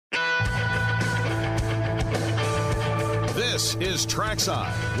This is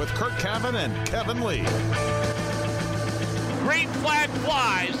Trackside with Curt Cavan and Kevin Lee. Green flag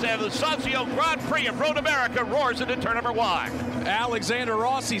flies, and the Sanzio Grand Prix of Road America roars into turn number 1. Alexander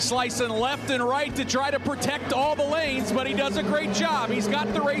Rossi slicing left and right to try to protect all the lanes, but he does a great job. He's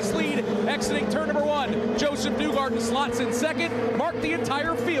got the race lead exiting turn number 1. Josef Newgarden slots in second, marked the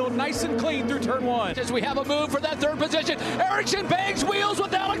entire field nice and clean through turn 1. As we have a move for that third position, Ericsson bangs wheels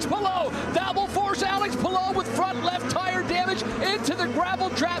with Alex Palou. That will force Alex Palou with front left tire damage into the gravel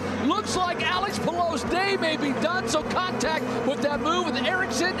trap. Looks like Alex Palou's day may be done, so contact with that move with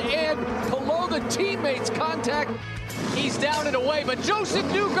Ericsson and Palou, the teammates contact. He's down and away, but Josef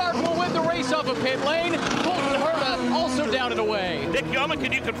Newgarden will win the race off a pit lane. Colton Herta also down and away. Dick Yeoman,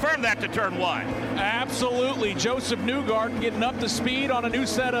 can you confirm that to turn 1? Absolutely. Josef Newgarden getting up to speed on a new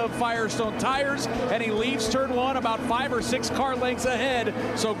set of Firestone tires, and he leaves turn 1 about 5 or 6 car lengths ahead.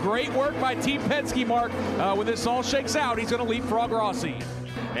 So great work by Team Penske, Mark. When this all shakes out, he's going to leapfrog Rossi.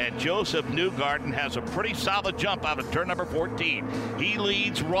 And Josef Newgarden has a pretty solid jump out of turn number 14. He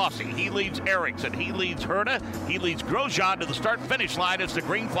leads Rossi, he leads Ericsson, he leads Herta, he leads Grosjean to the start-finish line as the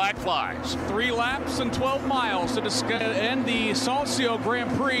green flag flies. 3 laps and 12 miles to end the Sanzio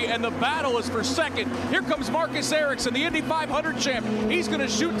Grand Prix, and the battle is for second. Here comes Marcus Ericsson, the Indy 500 champ. He's going to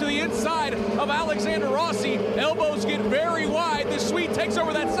shoot to the inside of Alexander Rossi. Elbows get very wide. The Swede takes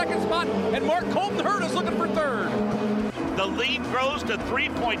over that second spot, and Colton Herta is looking for third. The lead grows to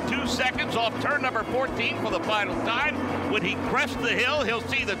 3.2 seconds off turn number 14 for the final time. When he crests the hill, he'll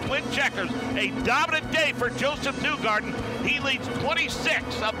see the twin checkers. A dominant day for Josef Newgarden. He leads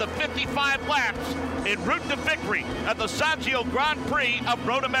 26 of the 55 laps en route to victory at the Sanzio Grand Prix of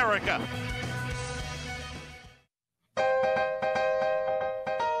Road America.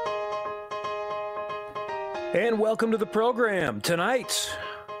 And welcome to the program. Tonight,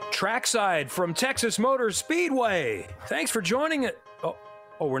 Trackside from Texas Motor Speedway. Thanks for joining it. Oh,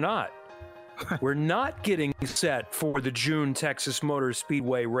 we're not. We're not getting set for the June Texas Motor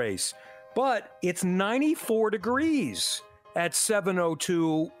Speedway race, but it's 94 degrees at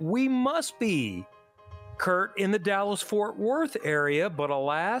 7:02. We must be, Curt, in the Dallas-Fort Worth area, but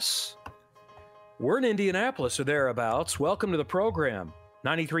alas, we're in Indianapolis or thereabouts. Welcome to the program.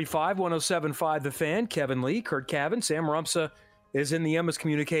 93.5, 107.5 The Fan, Kevin Lee, Curt Cavan, Sam Rumsa is in the MS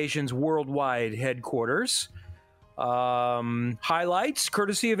Communications Worldwide headquarters. Highlights,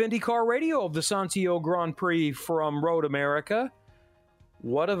 courtesy of IndyCar Radio of the Sanzio Grand Prix from Road America.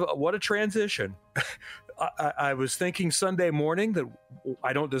 What a transition. I was thinking Sunday morning that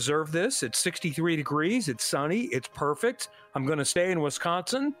I don't deserve this. It's 63 degrees. It's sunny. It's perfect. I'm going to stay in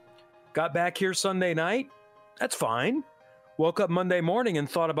Wisconsin. Got back here Sunday night. That's fine. Woke up Monday morning and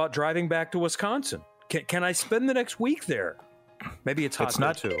thought about driving back to Wisconsin. Can I spend the next week there? Maybe it's hot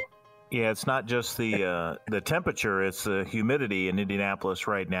there too. Yeah, it's not just the temperature; it's the humidity in Indianapolis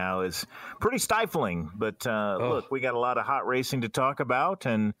right now is pretty stifling. But look, we got a lot of hot racing to talk about,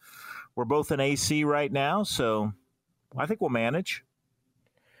 and we're both in AC right now, so I think we'll manage.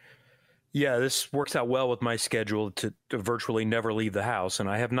 Yeah, this works out well with my schedule to virtually never leave the house, and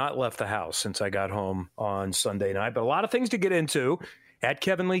I have not left the house since I got home on Sunday night. But a lot of things to get into. At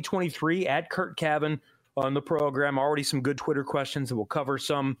Kevin Lee 23, at Curt Cavan on the program. Already some good Twitter questions, and we'll cover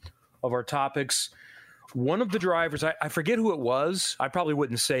some of our topics. One of the drivers, I forget who it was. I probably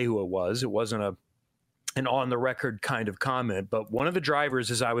wouldn't say who it was. It wasn't an on-the-record kind of comment. But one of the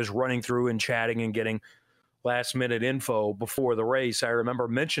drivers, as I was running through and chatting and getting last-minute info before the race, I remember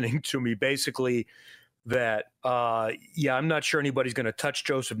mentioning to me basically that, I'm not sure anybody's going to touch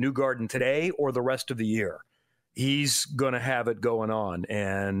Josef Newgarden today or the rest of the year. He's going to have it going on.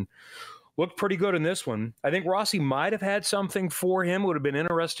 And looked pretty good in this one. I think Rossi might have had something for him. It would have been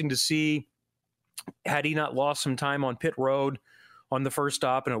interesting to see had he not lost some time on pit road on the first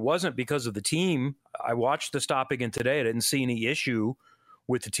stop. And it wasn't because of the team. I watched the stop again today. I didn't see any issue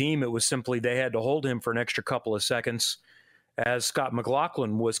with the team. It was simply they had to hold him for an extra couple of seconds as Scott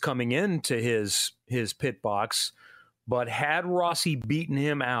McLaughlin was coming into his pit box. But had Rossi beaten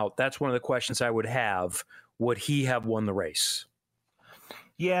him out, that's one of the questions I would have. Would he have won the race?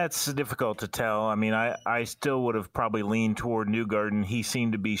 Yeah, it's difficult to tell. I mean, I still would have probably leaned toward Newgarden. He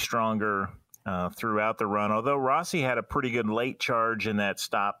seemed to be stronger throughout the run, although Rossi had a pretty good late charge in that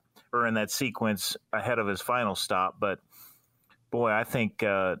stop or in that sequence ahead of his final stop. But, boy, I think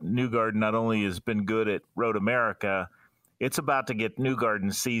Newgarden not only has been good at Road America, it's about to get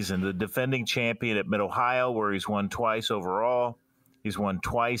Newgarden's season. The defending champion at Mid-Ohio, where he's won twice overall. He's won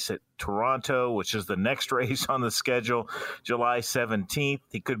twice at Toronto, which is the next race on the schedule, July 17th.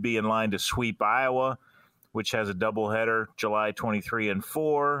 He could be in line to sweep Iowa, which has a doubleheader, July 23 and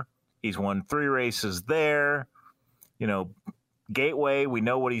 4. He's won 3 races there. Gateway, we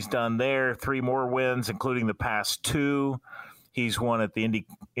know what he's done there. 3 more wins, including the past 2. He's won at the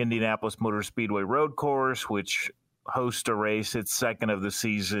Indianapolis Motor Speedway Road Course, which hosts a race. It's second of the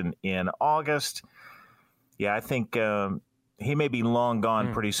season in August. Yeah, I think he may be long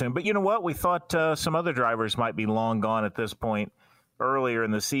gone pretty soon. But you know what? We thought some other drivers might be long gone at this point earlier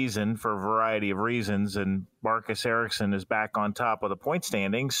in the season for a variety of reasons, and Marcus Ericsson is back on top of the point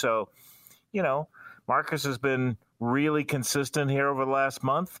standings. So, Marcus has been really consistent here over the last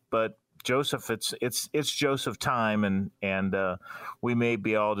month, but Josef, it's Josef time, and we may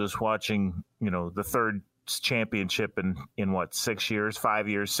be all just watching, the third championship in what, 6 years, 5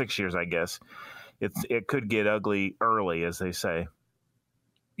 years, 6 years, I guess. It could get ugly early, as they say.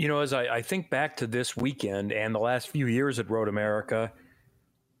 As I think back to this weekend and the last few years at Road America,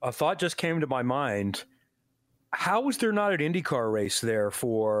 a thought just came to my mind. How was there not an IndyCar race there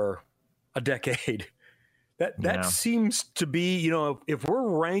for a decade? That seems to be, if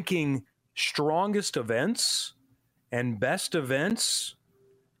we're ranking strongest events and best events,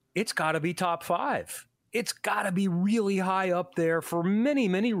 it's got to be top 5. It's got to be really high up there for many,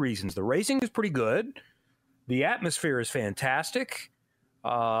 many reasons. The racing is pretty good. The atmosphere is fantastic.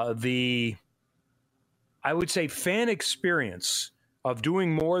 I would say fan experience of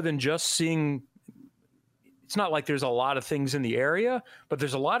doing more than just seeing. It's not like there's a lot of things in the area, but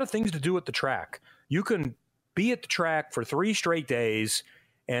there's a lot of things to do at the track. You can be at the track for 3 straight days,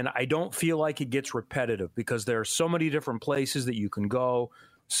 and I don't feel like it gets repetitive because there are so many different places that you can go,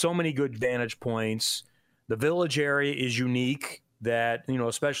 so many good vantage points. The Village area is unique that,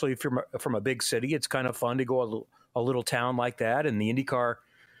 especially if you're from a big city, it's kind of fun to go a little town like that, and the IndyCar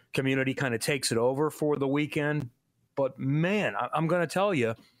community kind of takes it over for the weekend. But, man, I'm going to tell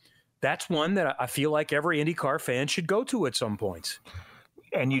you, that's one that I feel like every IndyCar fan should go to at some point.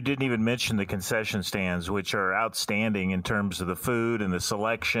 And you didn't even mention the concession stands, which are outstanding in terms of the food and the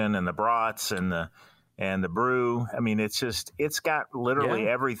selection and the brats and the brew. I mean, it's got literally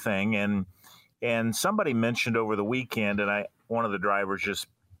everything. And somebody mentioned over the weekend, and one of the drivers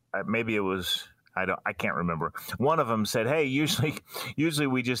maybe it was, I can't remember. One of them said, "Hey, usually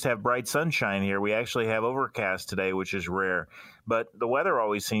we just have bright sunshine here. We actually have overcast today, which is rare. But the weather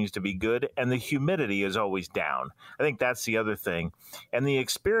always seems to be good, and the humidity is always down." I think that's the other thing. And the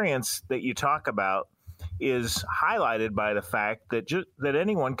experience that you talk about is highlighted by the fact that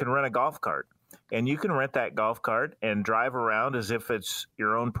anyone can rent a golf cart. And you can rent that golf cart and drive around as if it's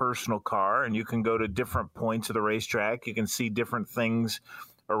your own personal car, and you can go to different points of the racetrack. You can see different things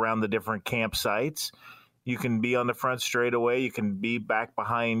around the different campsites. You can be on the front straightaway. You can be back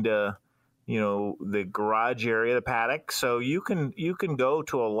behind, the garage area, the paddock. So you can go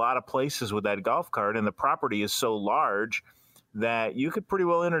to a lot of places with that golf cart, and the property is so large that you could pretty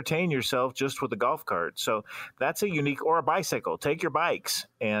well entertain yourself just with a golf cart. So that's a unique, or a bicycle. Take your bikes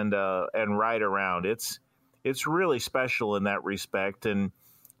and ride around. It's really special in that respect. And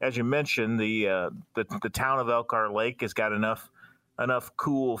as you mentioned, the town of Elkhart Lake has got enough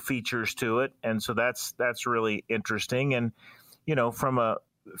cool features to it, and so that's really interesting. And from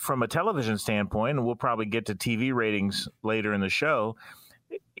a television standpoint, and we'll probably get to TV ratings later in the show,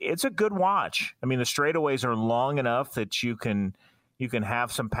 it's a good watch. I mean, the straightaways are long enough that you can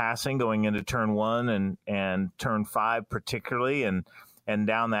have some passing going into turn 1 and turn 5 particularly, and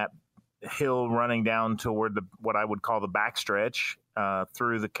down that hill running down toward what I would call the backstretch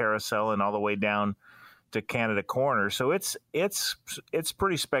through the carousel and all the way down to Canada Corner. So it's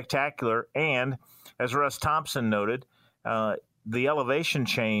pretty spectacular. And as Russ Thompson noted, the elevation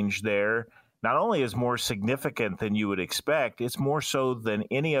change there not only is more significant than you would expect, it's more so than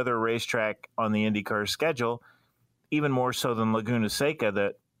any other racetrack on the IndyCar schedule, even more so than Laguna Seca,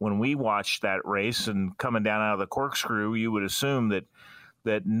 that when we watched that race and coming down out of the corkscrew, you would assume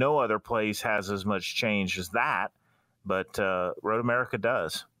that no other place has as much change as that. But Road America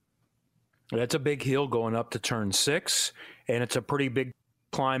does. That's a big hill going up to turn 6, and it's a pretty big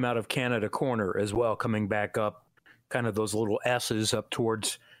climb out of Canada Corner as well, coming back up kind of those little S's up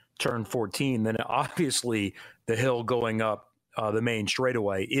towards turn 14. Then obviously the hill going up the main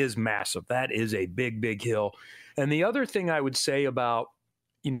straightaway is massive. That is a big, big hill. And the other thing I would say about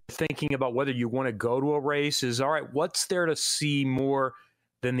thinking about whether you want to go to a race is, all right, what's there to see more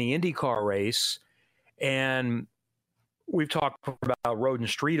than the IndyCar race? And we've talked about road and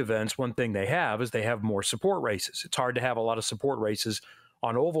street events. One thing they have is they have more support races. It's hard to have a lot of support races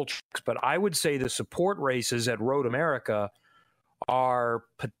on oval tracks, but I would say the support races at Road America are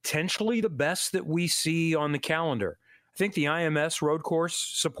potentially the best that we see on the calendar. I think the IMS road course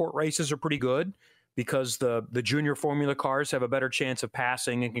support races are pretty good. because the junior formula cars have a better chance of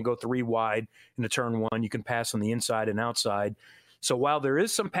passing and can go 3 wide in the turn 1. You can pass on the inside and outside. So while there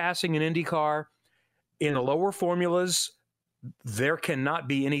is some passing in IndyCar, in the lower formulas, there cannot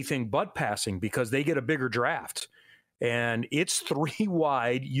be anything but passing because they get a bigger draft. And it's 3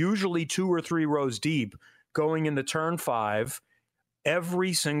 wide, usually 2 or 3 rows deep, going into turn 5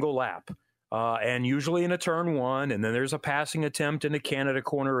 every single lap. And usually in a turn 1, and then there's a passing attempt in the Canada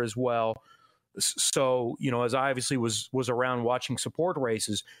corner as well. So, as I obviously was around watching support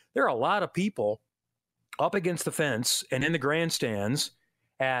races, there are a lot of people up against the fence and in the grandstands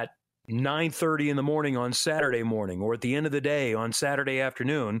at 9:30 in the morning on Saturday morning, or at the end of the day on Saturday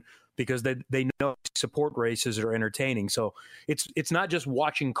afternoon, because they know support races are entertaining. So it's not just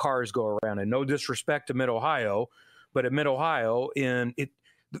watching cars go around. And no disrespect to Mid-Ohio, but at Mid-Ohio,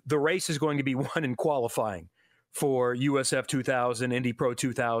 the race is going to be won in qualifying for USF 2000, Indy Pro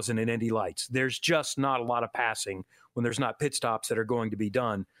 2000, and Indy Lights. There's just not a lot of passing when there's not pit stops that are going to be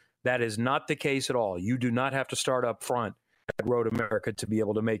done. That is not the case at all. You do not have to start up front at Road America to be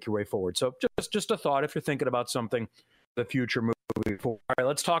able to make your way forward. So just a thought if you're thinking about something, the future moving forward. All right,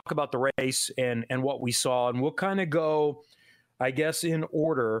 let's talk about the race and what we saw, and we'll kind of go, I guess, in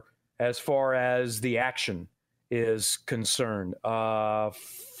order as far as the action is concerned.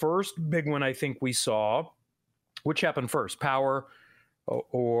 First big one I think we saw, which happened first, Power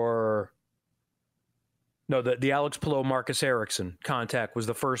or no, the Alex Palou Marcus Ericsson contact was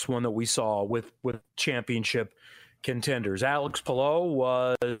the first one that we saw with championship contenders. Alex Palou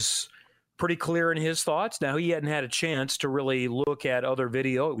was pretty clear in his thoughts. Now, he hadn't had a chance to really look at other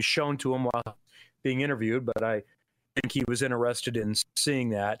video. It was shown to him while being interviewed, but I think he was interested in seeing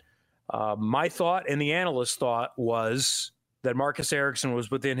that. My thought and the analyst's thought was that Marcus Ericsson was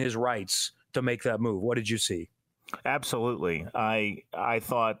within his rights to make that move. What did you see? Absolutely. I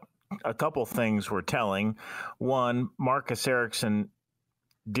thought a couple things were telling. One, Marcus Ericsson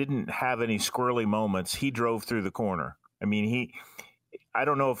didn't have any squirrely moments. He drove through the corner. I mean, I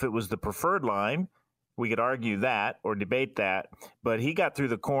don't know if it was the preferred line. We could argue that or debate that, but he got through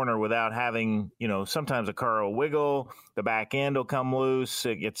the corner without having, sometimes a car will wiggle, the back end will come loose,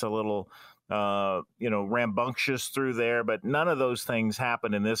 it gets a little, rambunctious through there, but none of those things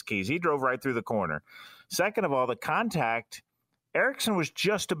happened in this case. He drove right through the corner. Second of all, the contact, Ericsson was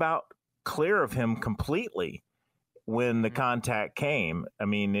just about clear of him completely when the contact came. I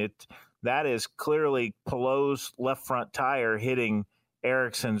mean, that is clearly Palou's left front tire hitting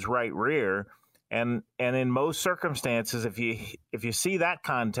Ericsson's right rear. And in most circumstances, if you see that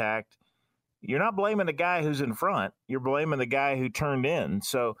contact, you're not blaming the guy who's in front. You're blaming the guy who turned in.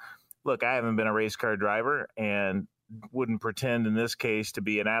 So, look, I haven't been a race car driver and wouldn't pretend in this case to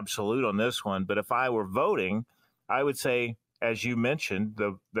be an absolute on this one. But if I were voting, I would say, as you mentioned,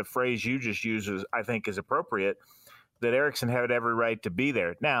 the phrase you just used, I think is appropriate, that Ericsson had every right to be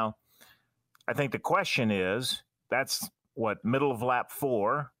there. Now, I think the question is, that's middle of lap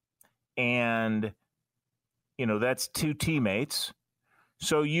 4. And, that's 2 teammates.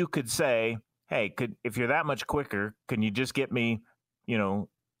 So you could say, hey, if you're that much quicker, can you just get me, in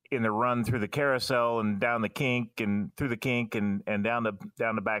the run through the carousel and down the kink and through the kink and down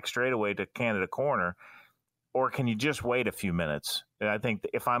the back straightaway to Canada corner? Or can you just wait a few minutes? And I think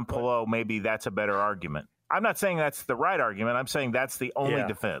if I'm Palou, maybe that's a better argument. I'm not saying that's the right argument. I'm saying that's the only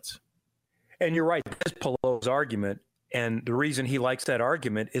defense. And you're right. That's Palou's argument. And the reason he likes that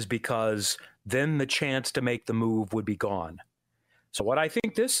argument is because then the chance to make the move would be gone. So what I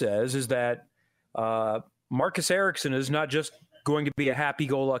think this says is that Marcus Ericsson is not just going to be a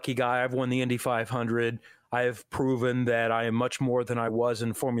happy-go-lucky guy. I've won the Indy 500. I have proven that I am much more than I was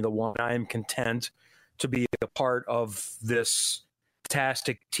in Formula One. I am content to be a part of this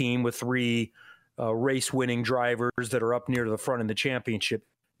fantastic team with 3 race-winning drivers that are up near the front in the championship.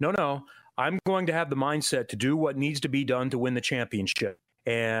 No. I'm going to have the mindset to do what needs to be done to win the championship.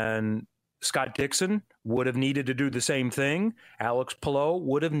 And Scott Dixon would have needed to do the same thing. Alex Palou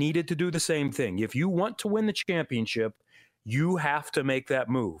would have needed to do the same thing. If you want to win the championship, you have to make that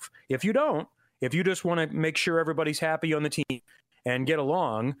move. If you don't, if you just want to make sure everybody's happy on the team and get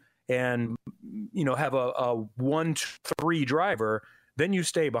along and, have a 1-3 driver, then you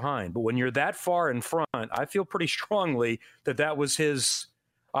stay behind. But when you're that far in front, I feel pretty strongly that was his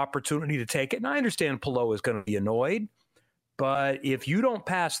opportunity to take it. And I understand Palou is going to be annoyed, but if you don't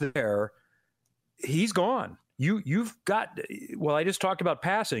pass there, he's gone. You've got, I just talked about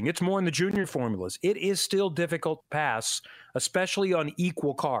passing. It's more in the junior formulas. It is still difficult to pass, especially on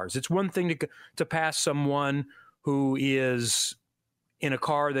equal cars. It's one thing to pass someone who is in a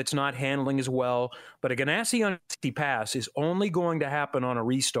car that's not handling as well, but a Ganassi on pass is only going to happen on a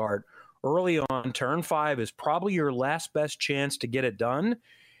restart early on. Turn 5 is probably your last best chance to get it done.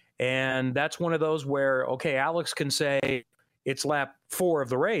 And that's one of those where, okay, Alex can say it's lap 4 of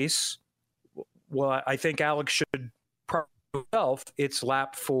the race. Well, I think Alex should probably himself, it's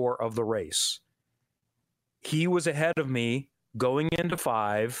lap 4 of the race. He was ahead of me going into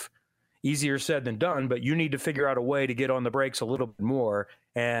 5. Easier said than done, but you need to figure out a way to get on the brakes a little bit more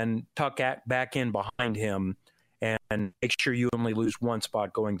and tuck back in behind him and make sure you only lose one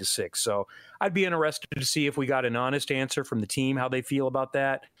spot going to 6. So I'd be interested to see if we got an honest answer from the team, how they feel about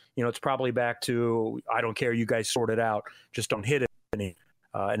that. You know, it's probably back to, I don't care, you guys sort it out, just don't hit it.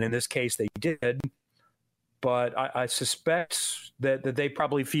 And in this case, they did. But I suspect that they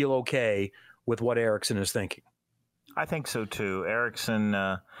probably feel okay with what Ericsson is thinking. I think so, too. Ericsson,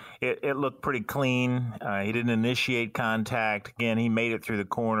 it looked pretty clean. He didn't initiate contact. Again, he made it through the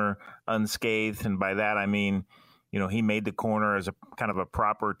corner unscathed. And by that, I mean, you know, he made the corner as a kind of a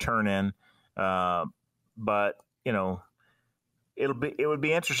proper turn-in. But, you know, it would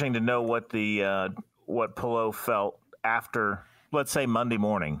be interesting to know what what Palou felt after, let's say, Monday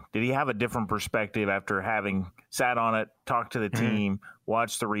morning. Did he have a different perspective after having sat on it, talked to the team,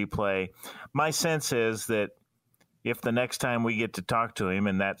 watched the replay? My sense is that if the next time we get to talk to him,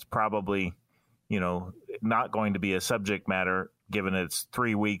 and that's probably, you know, not going to be a subject matter given it's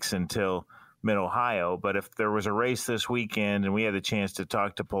 3 weeks until Mid-Ohio, but if there was a race this weekend and we had the chance to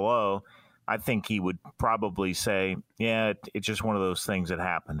talk to Palou, I think he would probably say, yeah, it's just one of those things that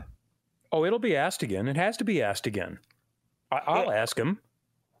happened. Oh, it'll be asked again. It has to be asked again. I'll ask him.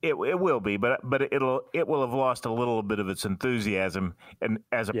 It will be, but it will have lost a little bit of its enthusiasm, and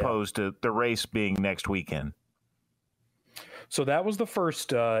as opposed to the race being next weekend. So that was the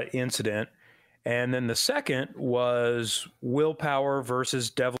first incident. And then the second was Will Power versus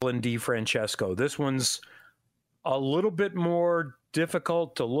Devlin DeFrancesco. This one's a little bit more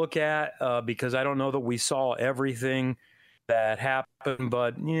difficult to look at because I don't know that we saw everything that happened,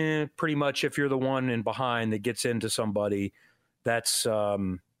 but pretty much if you're the one in behind that gets into somebody, that's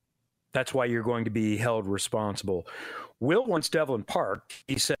why you're going to be held responsible. Will wants Devlin parked.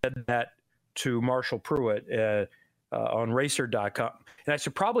 He said that to Marshall Pruitt on Racer.com. And I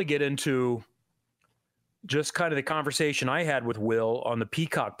should probably get into just kind of the conversation I had with Will on the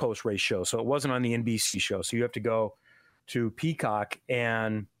Peacock post-race show. So it wasn't on the NBC show. So you have to go to Peacock.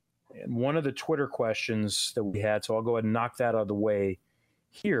 And one of the Twitter questions that we had, so I'll go ahead and knock that out of the way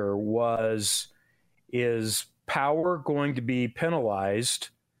here, is Power going to be penalized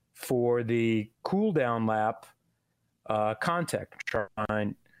for the cool-down lap contact?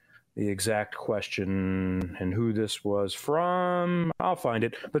 Trying the exact question and who this was from. I'll find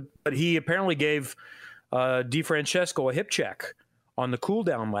it. But he apparently gave DeFrancesco a hip check on the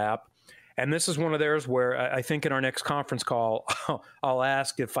cool-down lap. And this is one of theirs where I think in our next conference call, I'll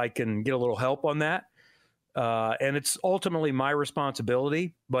ask if I can get a little help on that. And it's ultimately my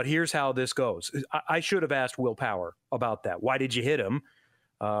responsibility. But here's how this goes. I should have asked Will Power about that. Why did you hit him?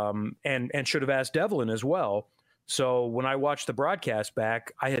 And should have asked Devlin as well. So when I watched the broadcast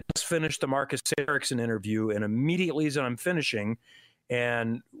back, I had just finished the Marcus Ericsson interview, and immediately as I'm finishing,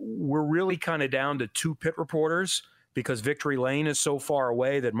 and we're really kind of down to 2 pit reporters because Victory Lane is so far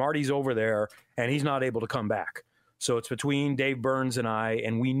away that Marty's over there and he's not able to come back. So it's between Dave Burns and I,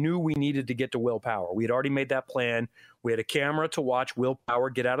 and we knew we needed to get to Will Power. We had already made that plan. We had a camera to watch Will Power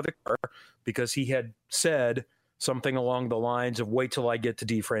get out of the car because he had said something along the lines of wait till I get to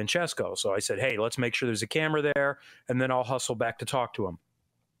DeFrancesco. So I said, hey, let's make sure there's a camera there, and then I'll hustle back to talk to him.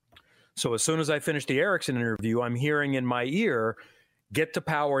 So as soon as I finished the Ericsson interview, I'm hearing in my ear, get to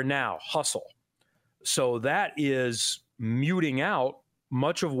Power now, hustle. So that is muting out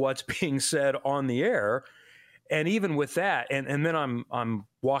much of what's being said on the air. And even with that, and then I'm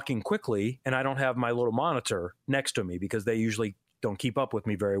walking quickly, and I don't have my little monitor next to me because they usually don't keep up with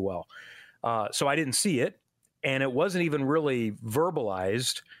me very well. So I didn't see it. And it wasn't even really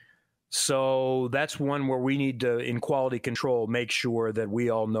verbalized. So that's one where we need to, in quality control, make sure that we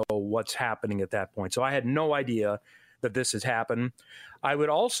all know what's happening at that point. So I had no idea that this has happened. I would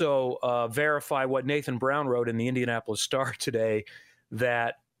also verify what Nathan Brown wrote in the Indianapolis Star today,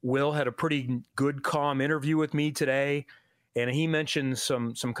 that Will had a pretty good, calm interview with me today. And he mentioned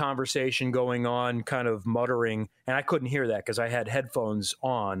some conversation going on, kind of muttering. And I couldn't hear that because I had headphones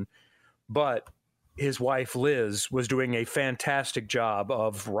on. But his wife, Liz, was doing a fantastic job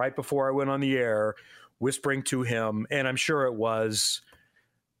of, right before I went on the air, whispering to him, and I'm sure it was,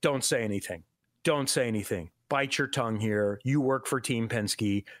 don't say anything. Don't say anything. Bite your tongue here. You work for Team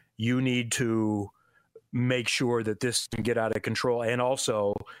Penske. You need to make sure that this can get out of control. And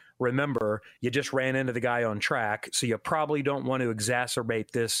also, remember, you just ran into the guy on track, so you probably don't want to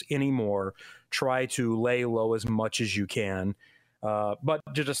exacerbate this anymore. Try to lay low as much as you can. But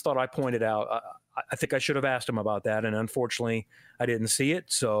just thought I pointed out, I think I should have asked him about that, and unfortunately, I didn't see it,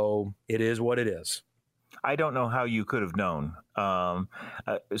 so it is what it is. I don't know how you could have known.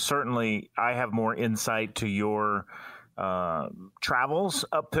 Certainly, I have more insight to your travels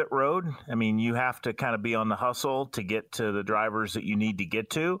up pit road. I mean, you have to kind of be on the hustle to get to the drivers that you need to get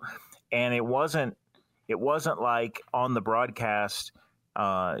to, and it wasn't like on the broadcast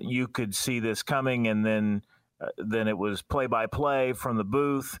you could see this coming, and then it was play by play from the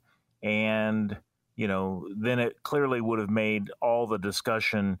booth, and then it clearly would have made all the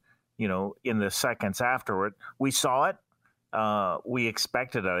discussion in the seconds afterward. We saw it. We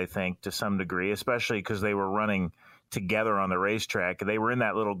expected it, I think, to some degree, especially because they were running together on the racetrack. They were in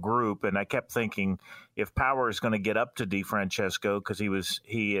that little group, and I kept thinking, if Power is going to get up to DeFrancesco because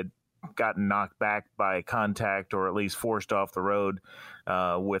he had gotten knocked back by contact or at least forced off the road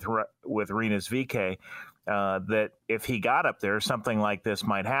with Rinus VeeKay, that if he got up there, something like this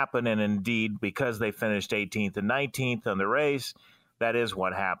might happen. And indeed, because they finished 18th and 19th on the race, that is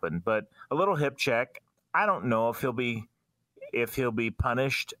what happened. But a little hip check. I don't know if he'll be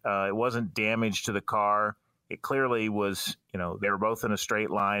punished. It wasn't damage to the car. It clearly was, they were both in a straight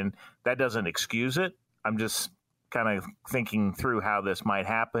line. That doesn't excuse it. I'm just kind of thinking through how this might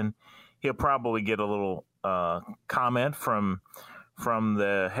happen. He'll probably get a little comment from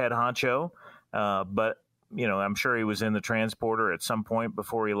the head honcho, but I'm sure he was in the transporter at some point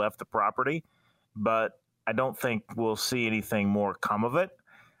before he left the property. But I don't think we'll see anything more come of it.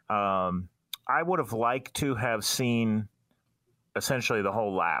 I would have liked to have seen essentially the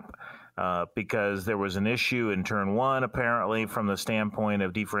whole lap. Because there was an issue in turn one, apparently, from the standpoint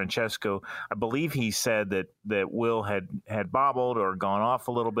of DeFrancesco. I believe he said that Will had bobbled or gone off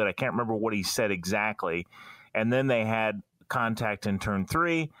a little bit. I can't remember what he said exactly. And then they had contact in turn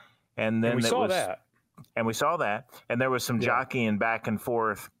three. And then we saw that. And we saw that. And there was some jockeying back and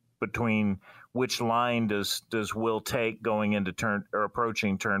forth between which line does Will take going into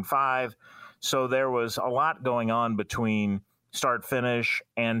approaching turn five. So there was a lot going on between start finish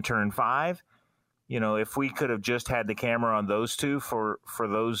and turn five. If we could have just had the camera on those two for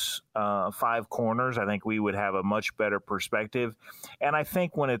those 5 corners, I think we would have a much better perspective. And I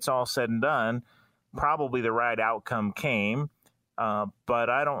think when it's all said and done, probably the right outcome came. But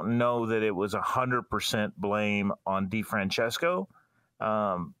I don't know that it was 100% blame on DeFrancesco.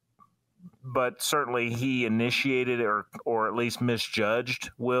 But certainly he initiated or at least misjudged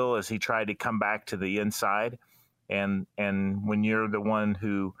Will as he tried to come back to the inside. And when you're the one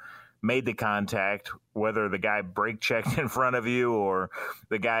who made the contact, whether the guy brake checked in front of you or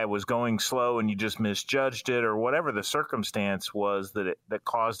the guy was going slow and you just misjudged it, or whatever the circumstance was that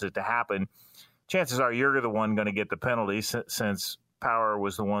caused it to happen, chances are you're the one going to get the penalty since Power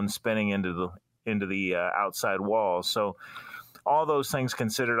was the one spinning into the outside wall. So all those things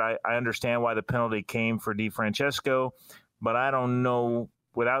considered, I understand why the penalty came for DeFrancesco, but I don't know.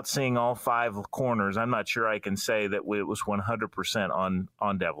 Without seeing all 5 corners, I'm not sure I can say that it was 100%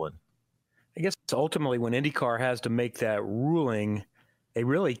 on Devlin. I guess ultimately when IndyCar has to make that ruling, they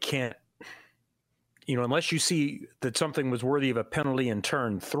really can't, unless you see that something was worthy of a penalty in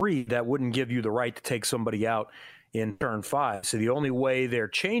turn 3, that wouldn't give you the right to take somebody out in turn 5. So the only way they're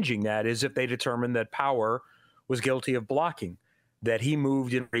changing that is if they determine that Power was guilty of blocking, that he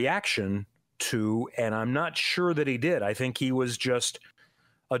moved in reaction to, and I'm not sure that he did. I think he was just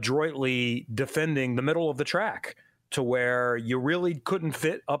adroitly defending the middle of the track to where you really couldn't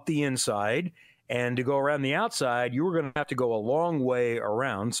fit up the inside, and to go around the outside, you were going to have to go a long way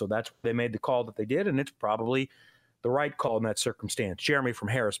around. So that's why they made the call that they did, and it's probably the right call in that circumstance. Jeremy from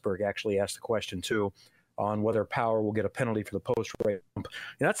Harrisburg actually asked the question, too, on whether Power will get a penalty for the post-race bump.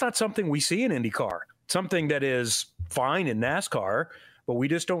 And that's not something we see in IndyCar. It's something that is fine in NASCAR, but we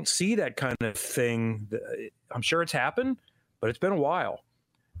just don't see that kind of thing. I'm sure it's happened, but it's been a while.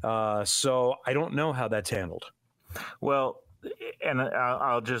 So I don't know how that's handled. Well, and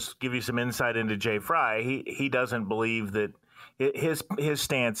I'll just give you some insight into Jay Fry. He doesn't believe that his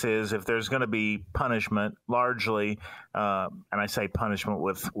stance is if there's going to be punishment, largely, and I say punishment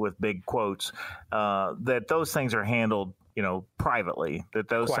with big quotes, that those things are handled, privately. That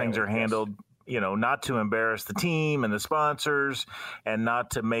those Quietly, things are handled. Yes. Not to embarrass the team and the sponsors, and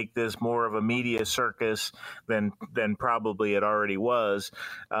not to make this more of a media circus than probably it already was.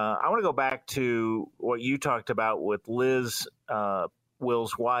 I want to go back to what you talked about with Liz,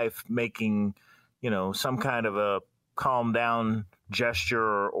 Will's wife, making, some kind of a calm down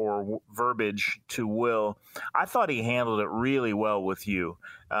gesture or verbiage to Will. I thought he handled it really well with you.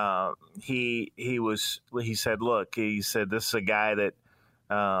 He said, look, he said, this is a guy that,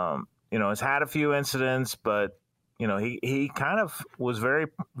 has had a few incidents, but, he kind of was very,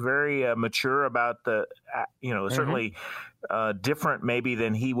 very mature about the, certainly different maybe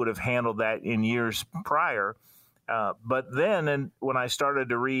than he would have handled that in years prior. But then, and when I started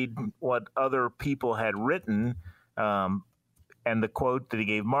to read what other people had written, and the quote that he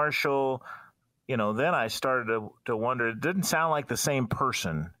gave Marshall, then I started to wonder, it didn't sound like the same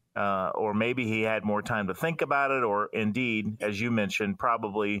person, or maybe he had more time to think about it, or indeed, as you mentioned,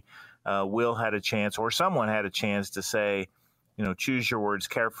 probably Will had a chance, or someone had a chance to say, choose your words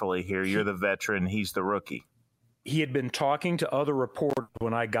carefully here. You're the veteran. He's the rookie. He had been talking to other reporters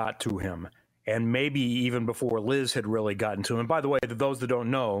when I got to him, and maybe even before Liz had really gotten to him. And by the way, to those that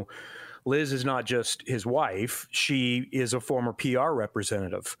don't know, Liz is not just his wife. She is a former PR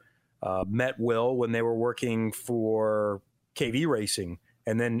representative. Met Will when they were working for KV Racing.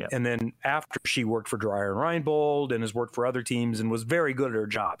 And then after, she worked for Dreyer and Reinbold and has worked for other teams and was very good at her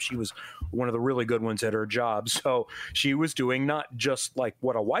job. She was one of the really good ones at her job. So she was doing not just like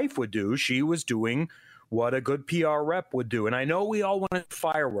what a wife would do. She was doing what a good PR rep would do. And I know we all want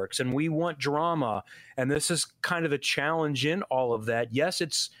fireworks and we want drama. And this is kind of the challenge in all of that. Yes,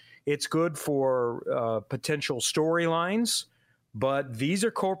 it's good for potential storylines, but these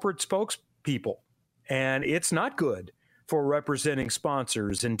are corporate spokespeople. And it's not good for representing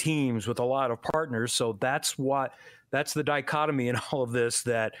sponsors and teams with a lot of partners. So that's the dichotomy in all of this,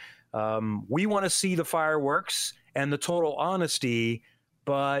 that we want to see the fireworks and the total honesty,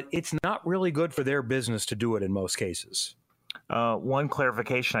 but it's not really good for their business to do it in most cases. One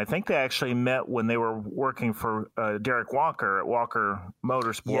clarification. I think they actually met when they were working for Derek Walker at Walker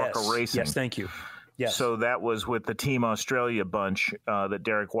Motorsport, Yes. Walker Racing. Yes, thank you. Yes. So that was with the Team Australia bunch that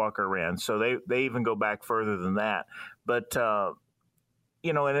Derek Walker ran. So they even go back further than that. But,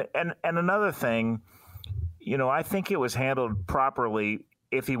 and another thing, I think it was handled properly.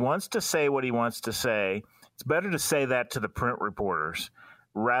 If he wants to say what he wants to say, it's better to say that to the print reporters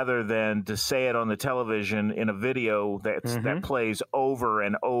rather than to say it on the television in a video that plays over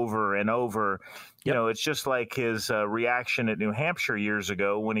and over and over. Yep. It's just like his reaction at New Hampshire years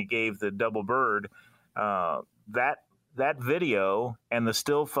ago when he gave the double bird. That video and the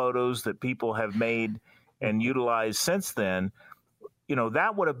still photos that people have made and utilized since then,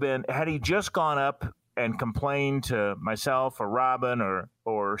 that would have been, had he just gone up and complained to myself or Robin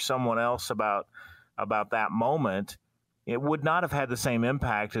or someone else about that moment, it would not have had the same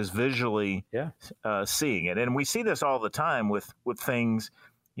impact as visually seeing it. And we see this all the time with things.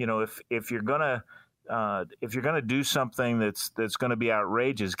 If you're gonna do something that's going to be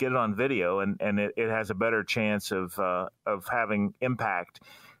outrageous, get it on video, and it has a better chance of having impact.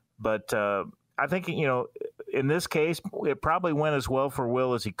 But I think in this case, it probably went as well for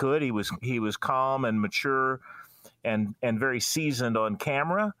Will as he could. He was calm and mature, and very seasoned on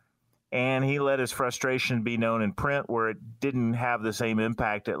camera. And he let his frustration be known in print, where it didn't have the same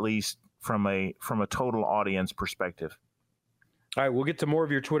impact, at least from a total audience perspective. All right, we'll get to more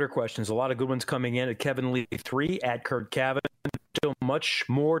of your Twitter questions. A lot of good ones coming in at Kevin Lee 3, at Curt Cavan. Still much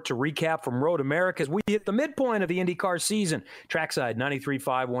more to recap from Road America as we hit the midpoint of the IndyCar season. Trackside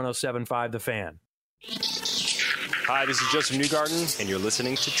 93.5, 107.5, The Fan. Hi, this is Josef Newgarden, and you're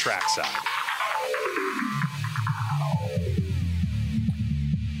listening to Trackside.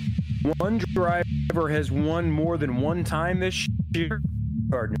 One driver has won more than one time this year.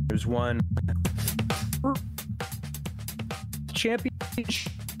 Gardner's won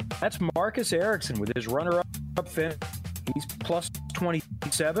championship. That's Marcus Ericsson with his runner-up finish. He's plus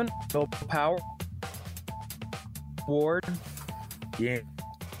 27. No power. Ward. Yeah.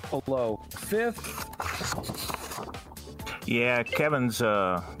 Below fifth. Yeah, Kevin's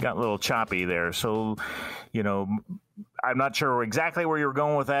got a little choppy there. So, I'm not sure exactly where you're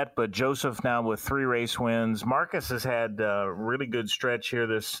going with that, but Josef now with 3 race wins. Marcus has had a really good stretch here,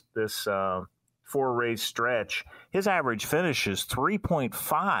 this 4-race stretch. His average finish is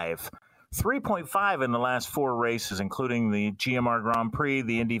 3.5. 3.5 in the last 4 races, including the GMR Grand Prix,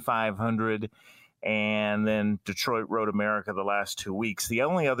 the Indy 500, and then Detroit Road America the last 2 weeks. The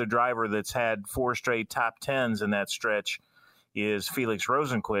only other driver that's had 4 straight top 10s in that stretch is Felix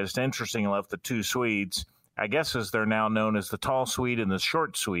Rosenqvist. Interesting enough, the 2 Swedes, I guess as they're now known as the tall Swede and the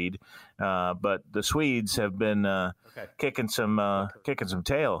short Swede, but the Swedes have been kicking some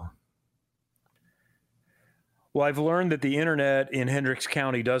tail. Well, I've learned that the internet in Hendricks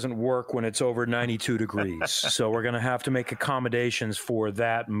County doesn't work when it's over 92 degrees. So we're going to have to make accommodations for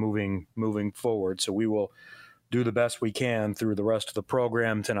that moving forward. So we will do the best we can through the rest of the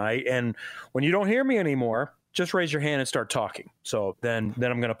program tonight. And when you don't hear me anymore, just raise your hand and start talking. So then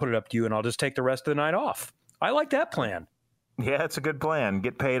I'm going to put it up to you, and I'll just take the rest of the night off. I like that plan. Yeah, it's a good plan.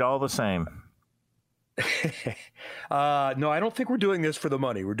 Get paid all the same. No, I don't think we're doing this for the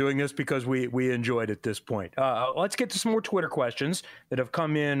money. We're doing this because we enjoyed it at this point. Let's get to some more Twitter questions that have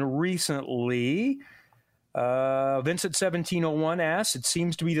come in recently. Vincent1701 asks, it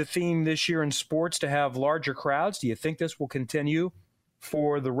seems to be the theme this year in sports to have larger crowds. Do you think this will continue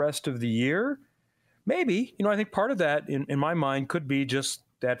for the rest of the year? Maybe. I think part of that in my mind could be just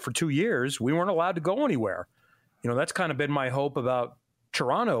that for 2 years we weren't allowed to go anywhere. That's kind of been my hope about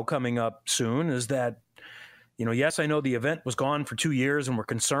Toronto coming up soon, is that, yes, I know the event was gone for 2 years and we're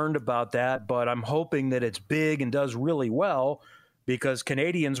concerned about that, but I'm hoping that it's big and does really well, because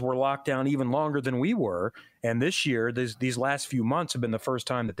Canadians were locked down even longer than we were. And this year, these last few months have been the first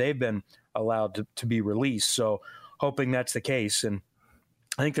time that they've been allowed to be released. So hoping that's the case. And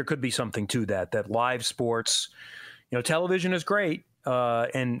I think there could be something to that live sports, television is great.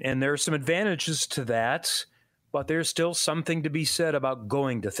 And there are some advantages to that, but there's still something to be said about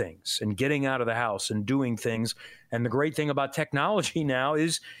going to things and getting out of the house and doing things. And the great thing about technology now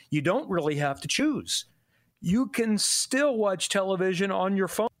is you don't really have to choose. You can still watch television on your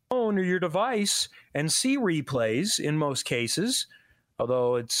phone or your device and see replays in most cases,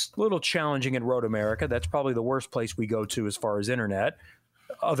 although it's a little challenging in Road America. That's probably the worst place we go to as far as internet,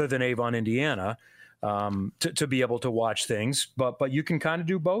 other than Avon, Indiana, to be able to watch things. But you can kind of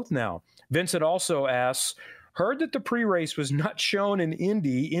do both now. Vincent also asks, heard that the pre-race was not shown in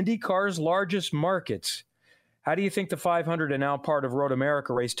IndyCar's largest markets. How do you think the 500 and now part of Road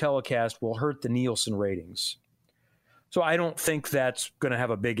America race telecast will hurt the Nielsen ratings? So I don't think that's going to have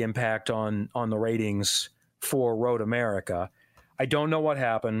a big impact on the ratings for Road America. I don't know what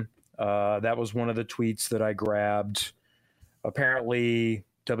happened. That was one of the tweets that I grabbed. Apparently,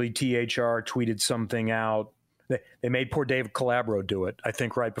 WTHR tweeted something out. They made poor David Calabro do it, I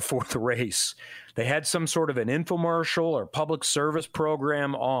think, right before the race. They had some sort of an infomercial or public service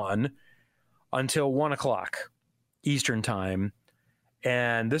program on until 1 o'clock Eastern time.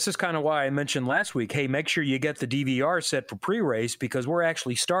 And this is kind of why I mentioned last week, hey, make sure you get the DVR set for pre-race, because we're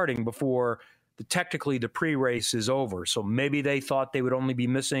actually starting before technically the pre-race is over. So maybe they thought they would only be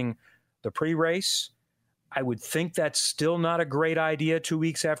missing the pre-race. I would think that's still not a great idea 2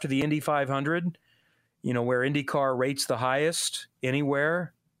 weeks after the Indy 500, where IndyCar rates the highest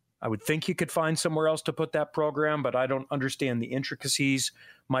anywhere. I would think you could find somewhere else to put that program, but I don't understand the intricacies.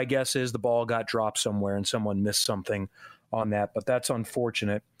 My guess is the ball got dropped somewhere and someone missed something on that, but that's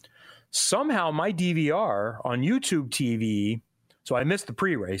unfortunate. Somehow my DVR on YouTube TV, so I missed the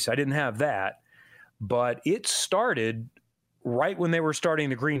pre-race. I didn't have that, but it started right when they were starting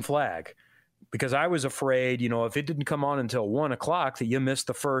the green flag, because I was afraid, if it didn't come on until 1 o'clock, that you missed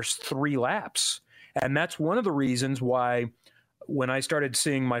the first 3 laps. And that's one of the reasons why when I started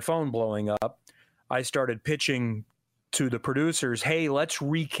seeing my phone blowing up, I started pitching to the producers, hey, let's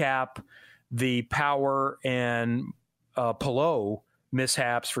recap the Power and Pelot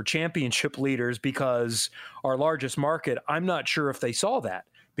mishaps for championship leaders, because our largest market, I'm not sure if they saw that,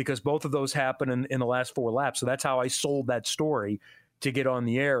 because both of those happened in the last 4 laps. So that's how I sold that story, to get on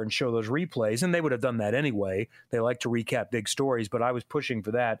the air and show those replays. And they would have done that anyway. They like to recap big stories, but I was pushing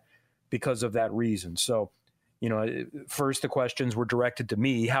for that because of that reason. So, first the questions were directed to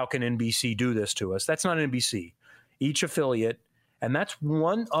me. How can NBC do this to us? That's not NBC. Each affiliate, and that's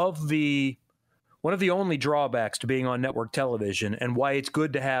one of the only drawbacks to being on network television, and why it's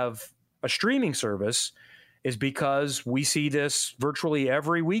good to have a streaming service, is because we see this virtually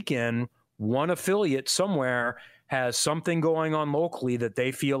every weekend. One affiliate somewhere has something going on locally that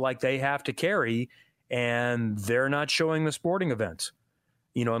they feel like they have to carry, and they're not showing the sporting events.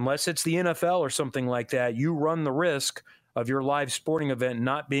 Unless it's the NFL or something like that, you run the risk of your live sporting event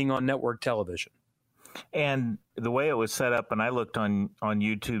not being on network television. And the way it was set up, and I looked on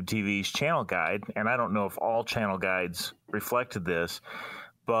YouTube TV's channel guide, and I don't know if all channel guides reflected this,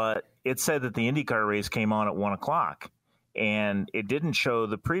 but it said that the IndyCar race came on at 1 o'clock, and it didn't show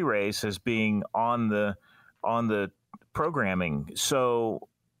the pre-race as being on the programming. So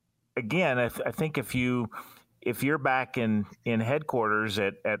again, I think if you're back in headquarters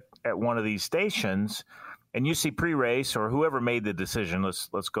at one of these stations and you see pre-race, or whoever made the decision,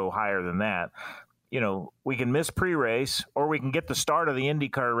 let's go higher than that, we can miss pre-race, or we can get the start of the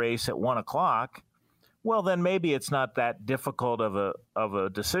IndyCar race at 1 o'clock. Well, then maybe it's not that difficult of a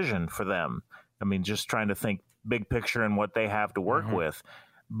decision for them. I mean, just trying to think big picture and what they have to work with.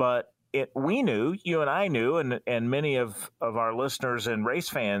 But we knew, you and I knew, and many of our listeners and race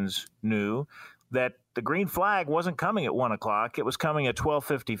fans knew, that the green flag wasn't coming at 1 o'clock. It was coming at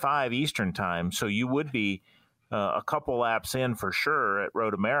 12:55 Eastern time. So you would be a couple laps in for sure at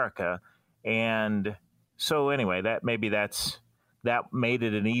Road America. And so anyway, that made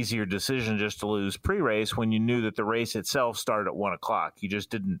it an easier decision just to lose pre-race when you knew that the race itself started at 1 o'clock. You just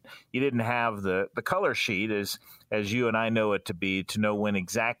didn't have the color sheet as you and I know it to be, to know when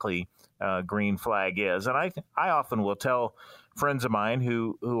exactly green flag is. And I often will tell friends of mine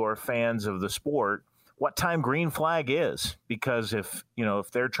who are fans of the sport what time green flag is, because if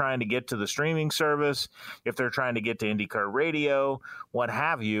they're trying to get to the streaming service, if they're trying to get to IndyCar radio, what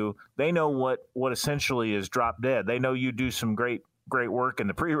have you, they know what essentially is drop dead. They know you do some great work in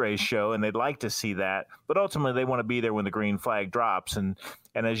the pre-race show, and they'd like to see that, but ultimately they want to be there when the green flag drops. And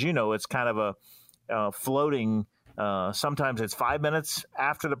as you know, it's kind of a floating. Sometimes it's 5 minutes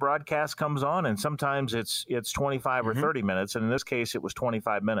after the broadcast comes on, and sometimes it's 25 or 30 minutes. And in this case, it was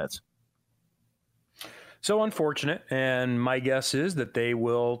 25 minutes. So unfortunate. And my guess is that they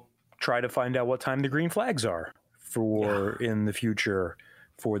will try to find out what time the green flags are in the future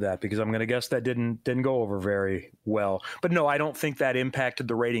for that, because I'm going to guess that didn't go over very well. But no, I don't think that impacted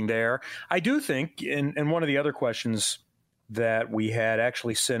the rating there. I do think, and one of the other questions that we had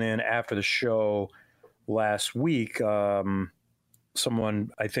actually sent in after the show last week, someone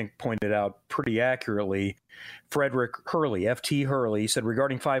I think pointed out pretty accurately, Frederick Hurley, FT Hurley, said,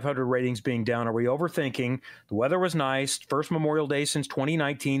 regarding 500 ratings being down, are we overthinking? The weather was nice. First Memorial Day since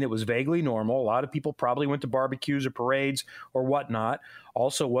 2019. It was vaguely normal. A lot of people probably went to barbecues or parades or whatnot.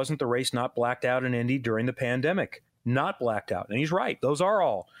 Also, wasn't the race not blacked out in Indy during the pandemic? Not blacked out. And he's right. Those are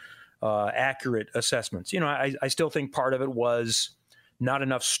all accurate assessments. I still think part of it was not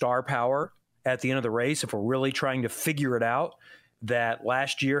enough star power at the end of the race. If we're really trying to figure it out, that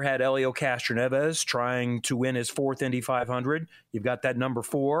last year had Helio Castroneves trying to win his fourth Indy 500. You've got that number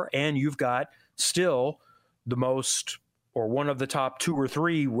 4, and you've got still the most, or one of the top 2 or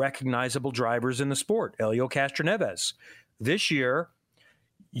 3 recognizable drivers in the sport, Helio Castroneves. This year,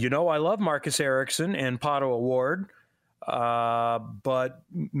 I love Marcus Ericsson and Pato O'Ward, but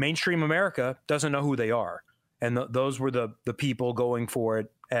mainstream America doesn't know who they are. And those were the people going for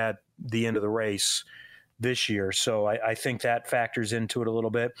it at the end of the race this year. So I think that factors into it a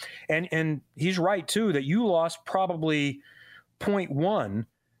little bit. And he's right, too, that you lost probably 0.1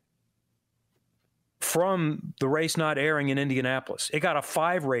 from the race not airing in Indianapolis. It got a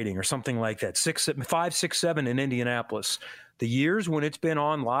 5 rating or something like that, 5, 6, 7 in Indianapolis. The years when it's been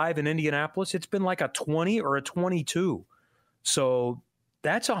on live in Indianapolis, it's been like a 20 or a 22. So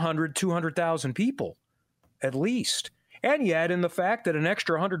that's 100, 200,000 people at least. And yet in the fact that an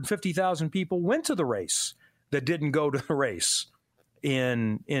extra 150,000 people went to the race that didn't go to the race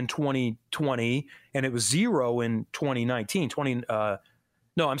in 2020, and it was 0 in 2019. In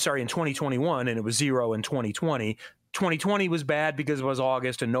 2021, and it was 0 in 2020. 2020 was bad because it was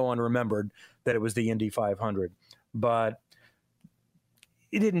August and no one remembered that it was the Indy 500. But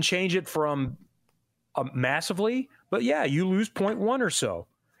it didn't change it from massively. But yeah, you lose 0.1 or so.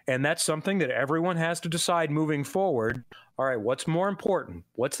 And that's something that everyone has to decide moving forward. All right, what's more important?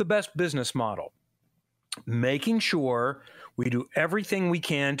 What's the best business model? Making sure we do everything we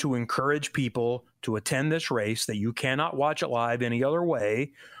can to encourage people to attend this race, that you cannot watch it live any other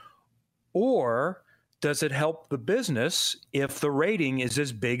way. Or does it help the business if the rating is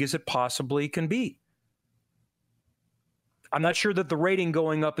as big as it possibly can be? I'm not sure that the rating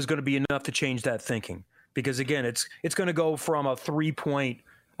going up is going to be enough to change that thinking. Because again, it's going to go from a 3-point,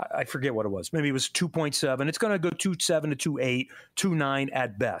 I forget what it was. Maybe it was 2.7. It's going to go 2.7 to 2.8, 2.9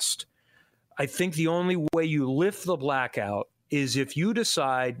 at best. I think the only way you lift the blackout is if you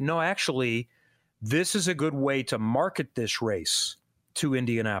decide, no, actually, this is a good way to market this race to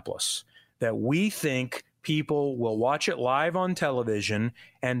Indianapolis, that we think people will watch it live on television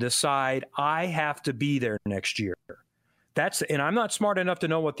and decide, I have to be there next year. And I'm not smart enough to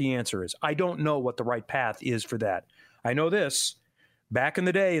know what the answer is. I don't know what the right path is for that. I know this. Back in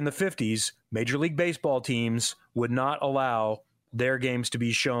the day, in the 50s, Major League Baseball teams would not allow their games to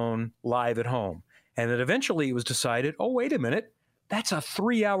be shown live at home. And then eventually it was decided, oh, wait a minute, that's a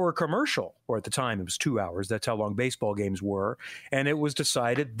 3-hour commercial. Or at the time, it was 2 hours. That's how long baseball games were. And it was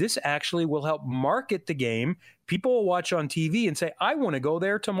decided this actually will help market the game. People will watch on TV and say, I want to go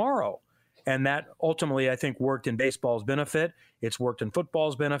there tomorrow. And that ultimately, I think, worked in baseball's benefit. It's worked in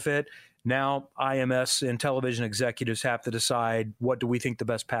football's benefit. Now, IMS and television executives have to decide, what do we think the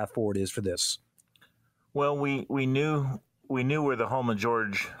best path forward is for this? Well, we knew where the Holman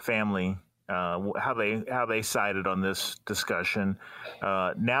George family, how they sided on this discussion.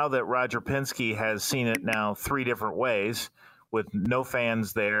 Now that Roger Penske has seen it now 3 different ways, no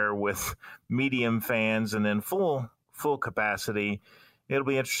fans there, with medium fans, and then full capacity. It'll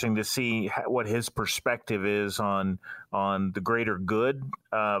be interesting to see what his perspective is on the greater good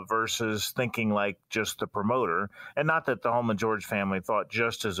versus thinking like just the promoter. And not that the Holman George family thought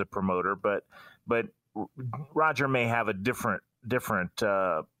just as a promoter, but Roger may have a different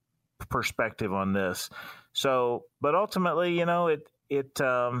perspective on this. So, but ultimately, it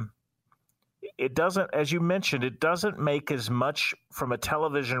doesn't, as you mentioned, it doesn't make as much from a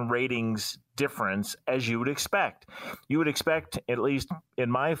television ratings difference as you would expect. You would expect, at least in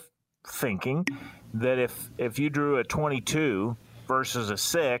my thinking, that if you drew a 22 versus a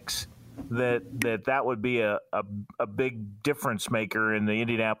 6, that would be a big difference maker in the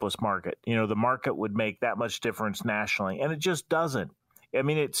Indianapolis market. The market would make that much difference nationally, and it just doesn't. I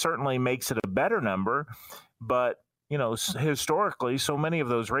mean, it certainly makes it a better number, but historically, so many of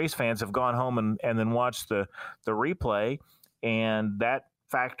those race fans have gone home and then watched the replay, and that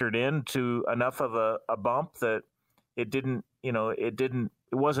factored into enough of a bump that it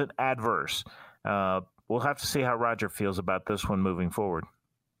wasn't adverse. We'll have to see how Roger feels about this one moving forward.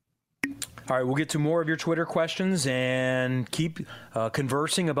 All right, we'll get to more of your Twitter questions and keep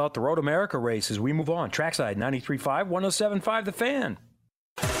conversing about the Road America race as we move on. Trackside 93.5, 107.5 The Fan.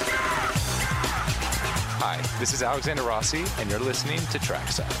 Hi, this is Alexander Rossi, and you're listening to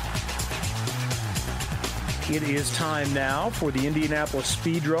Trackside. It is time now for the Indianapolis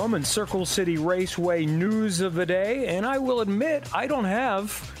Speedrome and Circle City Raceway news of the day, and I will admit I don't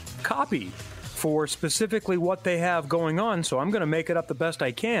have copy for specifically what they have going on, so I'm going to make it up the best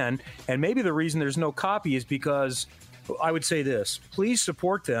I can, and maybe the reason there's no copy is because I would say this: please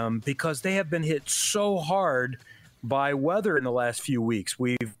support them because they have been hit so hard by weather in the last few weeks.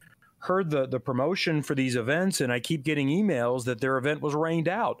 We've heard the promotion for these events, and I keep getting emails that their event was rained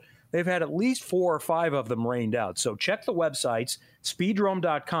out. They've had at least 4 or 5 of them rained out. So check the websites,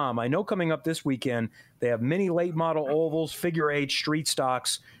 speedrome.com. I know coming up this weekend, they have many late model ovals, figure 8 street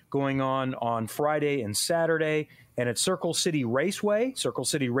stocks going on Friday and Saturday. And at Circle City Raceway,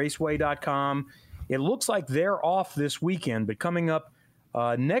 circlecityraceway.com, it looks like they're off this weekend, but coming up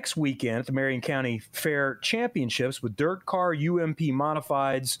next weekend at the Marion County Fair Championships with dirt car, UMP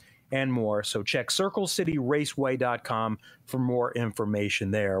modifieds, and more. So check circlecityraceway.com for more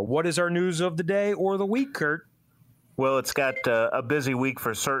information there. What is our news of the day or the week, Curt? Well, it's got a busy week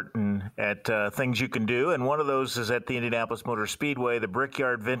for certain at things you can do, and one of those is at the Indianapolis Motor Speedway, the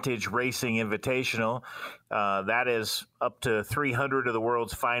Brickyard Vintage Racing Invitational. That is up to 300 of the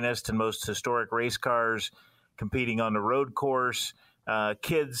world's finest and most historic race cars competing on the road course.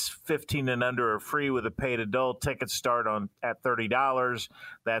 Kids 15 and under are free with a paid adult. Tickets start at $30.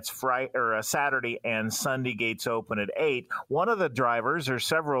 That's Saturday and Sunday. Gates open at 8. One of the drivers, there's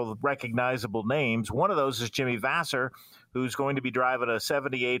several recognizable names. One of those is Jimmy Vasser, who's going to be driving a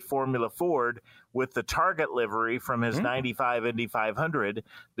 78 Formula Ford with the Target livery from his 95 Indy 500,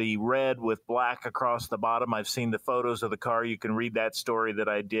 the red with black across the bottom. I've seen the photos of the car. You can read that story that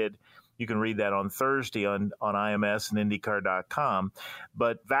I did. You can read that on Thursday on IMS and IndyCar.com.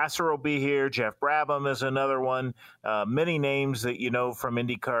 But Vasser will be here. Jeff Brabham is another one. Many names that you know from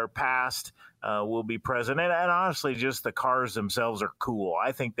IndyCar past will be present. And honestly, just the cars themselves are cool.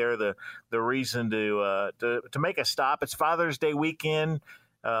 I think they're the reason to make a stop. It's Father's Day weekend.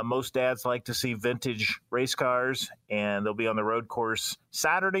 Most dads like to see vintage race cars, and they'll be on the road course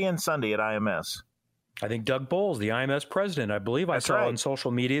Saturday and Sunday at IMS. I think Doug Bowles, the IMS president, I believe I saw on social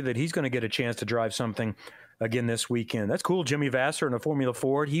media that he's going to get a chance to drive something again this weekend. That's cool. Jimmy Vasser in a Formula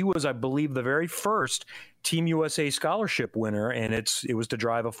Ford. He was, I believe, the very first Team USA scholarship winner, and it was to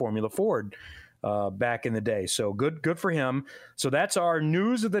drive a Formula Ford back in the day. So good for him. So that's our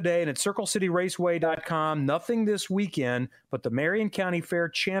news of the day, and it's CircleCityRaceway.com. Nothing this weekend, but the Marion County Fair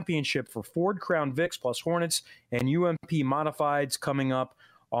Championship for Ford Crown Vics plus Hornets and UMP Modifieds coming up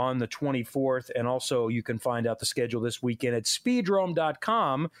on the 24th. And also you can find out the schedule this weekend at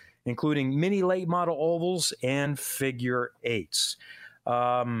speedrome.com, including mini late model ovals and figure 8s.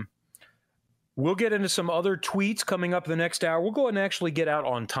 We'll get into some other tweets coming up in the next hour. We'll go and actually get out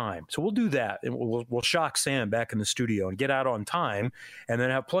on time. So we'll do that, and we'll shock Sam back in the studio and get out on time, and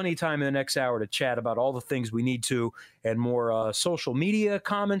then have plenty of time in the next hour to chat about all the things we need to, and more social media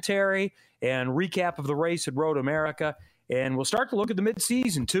commentary and recap of the race at Road America. And we'll start to look at the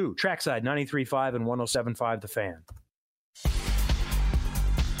midseason, too. Trackside 93.5 and 107.5 The Fan.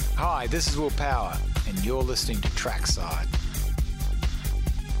 Hi, this is Will Power, and you're listening to Trackside.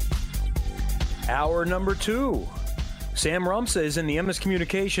 Hour number 2. Sam Rumsa is in the MS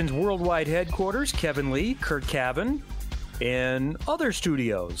Communications Worldwide Headquarters. Kevin Lee, Curt Cavan, and other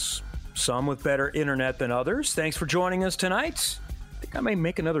studios. some with better internet than others. Thanks for joining us tonight. I think I may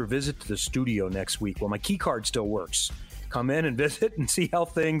make another visit to the studio next week. Well, my key card still works. Come in and visit and see how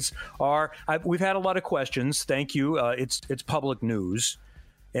things are. We've had a lot of questions. Thank you. It's public news.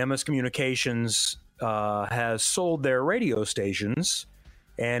 MS Communications has sold their radio stations,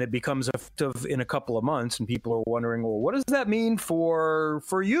 and it becomes effective in a couple of months. And people are wondering, well, what does that mean for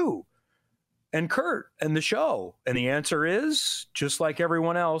you and Curt and the show? And the answer is, just like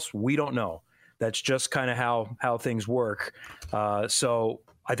everyone else, we don't know. That's just kind of how things work. So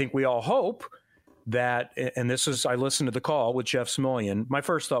I think we all hope that, and this is, I listened to the call with Jeff Smulyan. My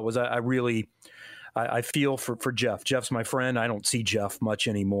first thought was I feel for Jeff. Jeff's my friend. I don't see Jeff much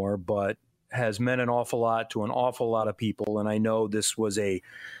anymore, but has meant an awful lot to an awful lot of people. And I know this was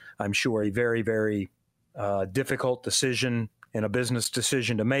I'm sure a very, very difficult decision and a business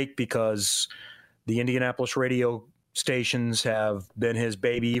decision to make, because the Indianapolis radio stations have been his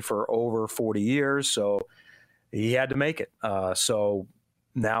baby for over 40 years. So he had to make it. So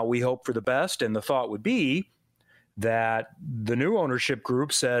now we hope for the best. And the thought would be that the new ownership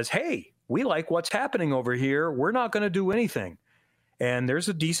group says, hey, we like what's happening over here. We're not going to do anything. And there's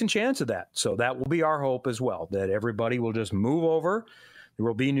a decent chance of that. So that will be our hope as well, that everybody will just move over. There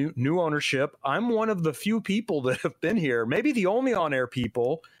will be new ownership. I'm one of the few people that have been here, maybe the only on-air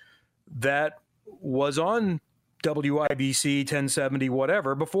people that was on WIBC 1070,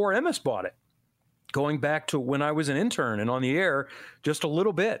 whatever, before MS bought it. Going back to when I was an intern and on the air just a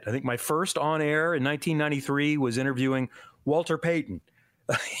little bit. I think my first on air in 1993 was interviewing Walter Payton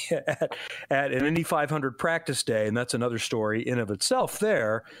at an Indy 500 practice day. And that's another story in of itself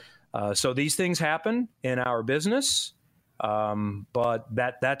there. So these things happen in our business. But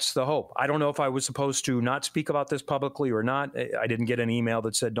that's the hope. I don't know if I was supposed to not speak about this publicly or not. I didn't get an email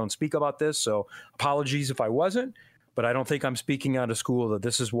that said don't speak about this. So apologies if I wasn't. But I don't think I'm speaking out of school that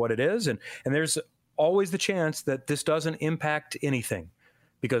this is what it is. And there's always the chance that this doesn't impact anything,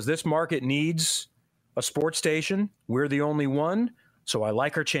 because this market needs a sports station. We're the only one. So I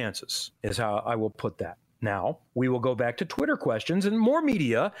like our chances, is how I will put that. Now, we will go back to Twitter questions and more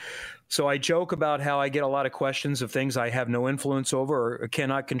media. So I joke about how I get a lot of questions of things I have no influence over or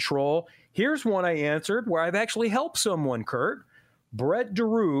cannot control. Here's one I answered where I've actually helped someone, Curt. Brett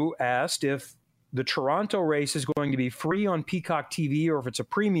DeRue asked if the Toronto race is going to be free on Peacock TV or if it's a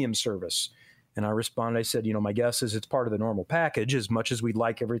premium service. And I responded, I said, my guess is it's part of the normal package. As much as we'd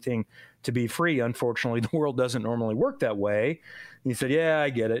like everything to be free, unfortunately, the world doesn't normally work that way. And he said, yeah,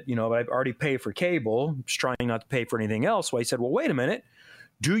 I get it. But I've already paid for cable. I'm just trying not to pay for anything else. So I said, well, wait a minute.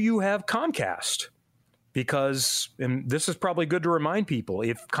 Do you have Comcast? Because, and this is probably good to remind people,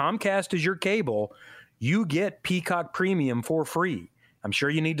 if Comcast is your cable, you get Peacock Premium for free. I'm sure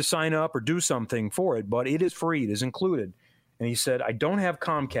you need to sign up or do something for it, but it is free. It is included. And he said, I don't have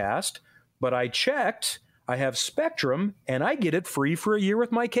Comcast, but I checked, I have Spectrum, and I get it free for a year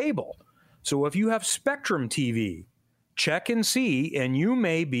with my cable. So if you have Spectrum TV, check and see, and you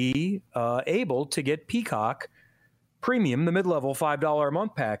may be able to get Peacock Premium, the mid-level $5 a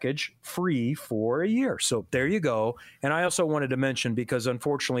month package, free for a year. So there you go. And I also wanted to mention, because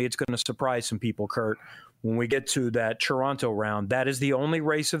unfortunately it's going to surprise some people, Curt, when we get to that Toronto round, that is the only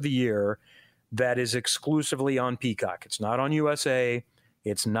race of the year that is exclusively on Peacock. It's not on USA.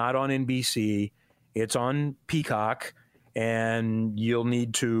 It's not on NBC. It's on Peacock, and you'll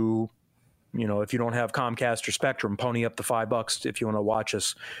need to, if you don't have Comcast or Spectrum, pony up the $5 if you want to watch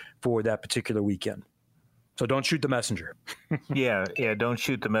us for that particular weekend. So don't shoot the messenger. Yeah, don't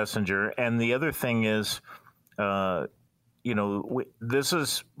shoot the messenger. And the other thing is, this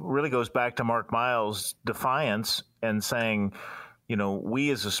is really goes back to Mark Miles' defiance and saying,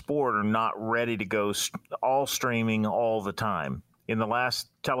 we as a sport are not ready to go all streaming all the time. In the last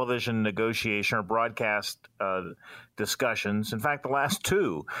television negotiation or broadcast discussions, in fact, the last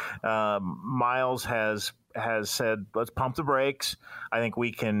two, Miles has said, let's pump the brakes. I think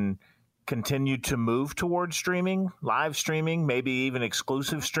we can continue to move towards streaming, live streaming, maybe even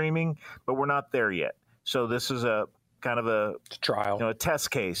exclusive streaming, but we're not there yet. So this is a kind of a trial, a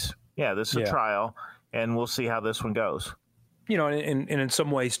test case. Yeah, this is a trial, and we'll see how this one goes. And in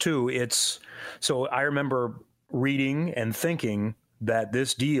some ways, too, so I remember reading and thinking that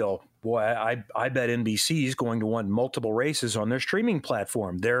this deal, boy, I bet NBC is going to want multiple races on their streaming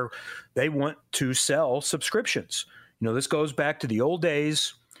platform. They want to sell subscriptions. This goes back to the old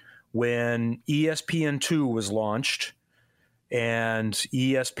days when ESPN2 was launched, and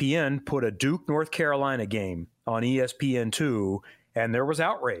ESPN put a Duke, North Carolina game on ESPN2, And there was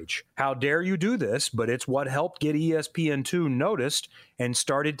outrage. How dare you do this? But it's what helped get ESPN2 noticed and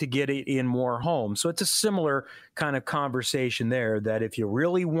started to get it in more homes. So it's a similar kind of conversation there, that if you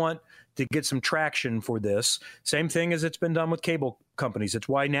really want to get some traction for this, same thing as it's been done with cable companies. It's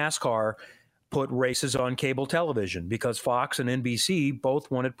why NASCAR put races on cable television, because Fox and NBC both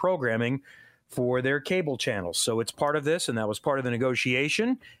wanted programming for their cable channels. So it's part of this, and that was part of the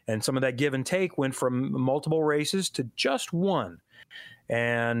negotiation. And some of that give and take went from multiple races to just one.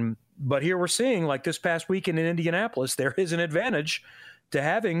 But here we're seeing, like this past weekend in Indianapolis, there is an advantage to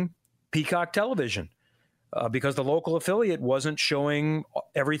having Peacock television because the local affiliate wasn't showing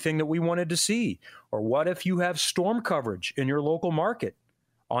everything that we wanted to see. Or what if you have storm coverage in your local market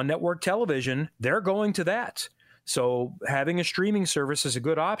on network television? They're going to that. So having a streaming service is a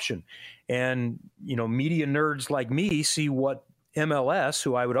good option. And, media nerds like me see what MLS,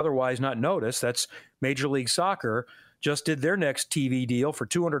 who I would otherwise not notice, that's Major League Soccer, just did their next TV deal for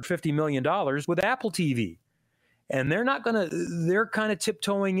 $250 million with Apple TV. And they're kind of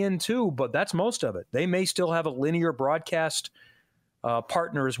tiptoeing in too, but that's most of it. They may still have a linear broadcast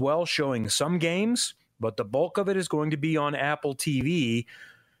partner as well, showing some games, but the bulk of it is going to be on Apple TV.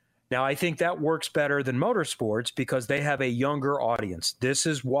 Now, I think that works better than motorsports because they have a younger audience. This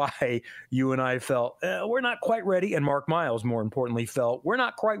is why you and I felt we're not quite ready, and Mark Miles, more importantly, felt we're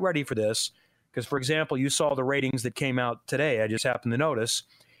not quite ready for this. Because, for example, you saw the ratings that came out today. I just happened to notice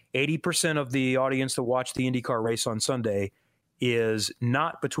 80% of the audience that watched the IndyCar race on Sunday is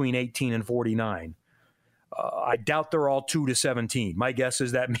not between 18 and 49. I doubt they're all 2 to 17. My guess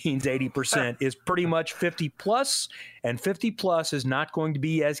is that means 80% is pretty much 50 plus, and 50 plus is not going to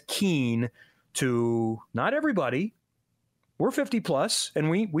be as keen to, not everybody. We're 50 plus, and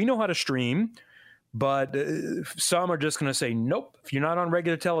we know how to stream. But some are just going to say, nope, if you're not on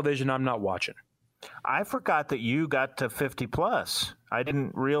regular television, I'm not watching. I forgot that you got to 50 plus. I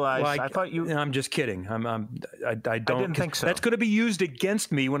didn't realize. Well, I thought you. I'm just kidding. I didn't think so. That's going to be used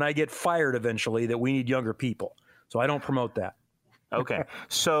against me when I get fired eventually, that we need younger people. So I don't promote that. Okay.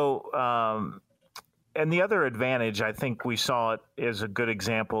 So, and the other advantage, I think we saw it as a good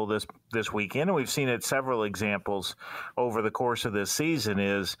example this weekend, and we've seen it several examples over the course of this season,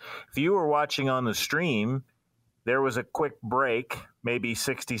 is if you were watching on the stream, there was a quick break, maybe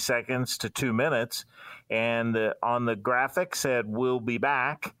 60 seconds to 2 minutes, and on the graphic said, "We'll be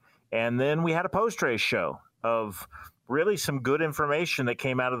back." And then we had a post-race show of really some good information that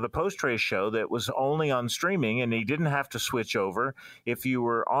came out of the post-race show that was only on streaming, and you didn't have to switch over. If you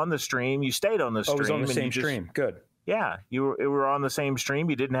were on the stream, you stayed on the stream. Oh, it was on the same stream. Good. Yeah, you were on the same stream.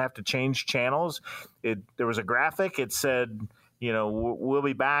 You didn't have to change channels. There was a graphic. It said, we'll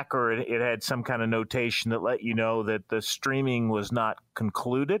be back, or it had some kind of notation that let you know that the streaming was not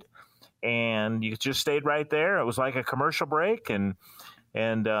concluded, and you just stayed right there. It was like a commercial break, and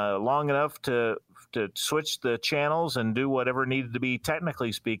long enough to switch the channels and do whatever needed to be,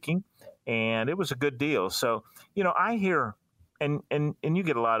 technically speaking, and it was a good deal. So, I hear, and you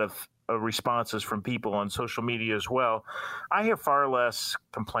get a lot of responses from people on social media as well. I hear far less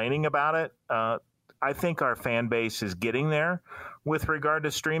complaining about it. I think our fan base is getting there with regard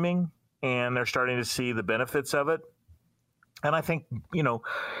to streaming, and they're starting to see the benefits of it. And I think,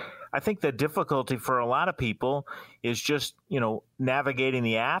 I think the difficulty for a lot of people is just, navigating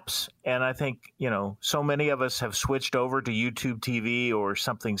the apps. And I think, so many of us have switched over to YouTube TV or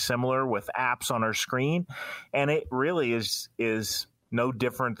something similar with apps on our screen. And it really is no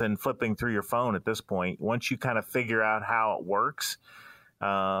different than flipping through your phone at this point. Once you kind of figure out how it works,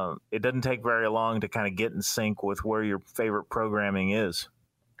 it doesn't take very long to kind of get in sync with where your favorite programming is.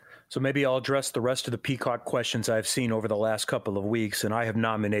 So maybe I'll address the rest of the Peacock questions I've seen over the last couple of weeks, and I have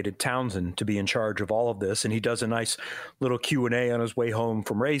nominated Townsend to be in charge of all of this, and he does a nice little Q&A on his way home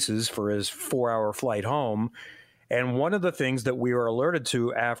from races for his 4-hour flight home. And one of the things that we were alerted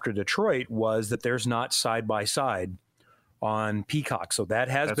to after Detroit was that there's not side-by-side on Peacock. So that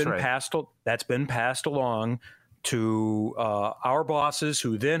has been passed along to our bosses,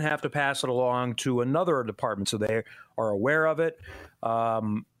 who then have to pass it along to another department, so they are aware of it.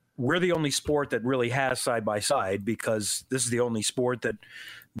 We're the only sport that really has side-by-side, because this is the only sport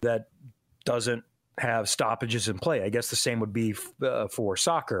that doesn't have stoppages in play. I guess the same would be for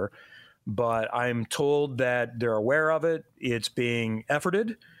soccer, but I'm told that they're aware of it. It's being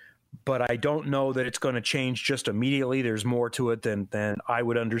efforted, but I don't know that it's going to change just immediately. There's more to it than I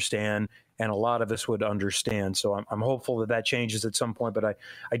would understand, and a lot of us would understand. So I'm hopeful that changes at some point, but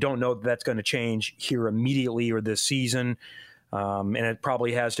I don't know that that's going to change here immediately or this season. And it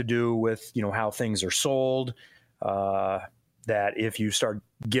probably has to do with, how things are sold, that if you start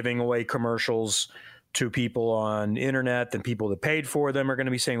giving away commercials to people on internet, then people that paid for them are going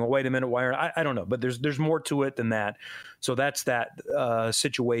to be saying, well, wait a minute, why are I don't know, but there's more to it than that. So that's that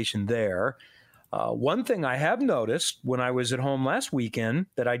situation there. One thing I have noticed when I was at home last weekend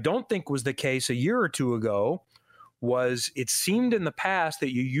that I don't think was the case a year or two ago was it seemed in the past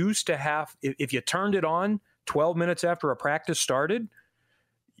that you used to have, if you turned it on 12 minutes after a practice started,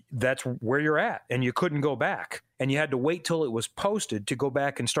 that's where you're at, and you couldn't go back. And you had to wait till it was posted to go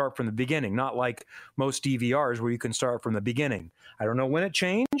back and start from the beginning, not like most DVRs where you can start from the beginning. I don't know when it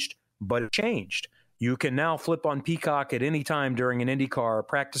changed, but it changed. You can now flip on Peacock at any time during an IndyCar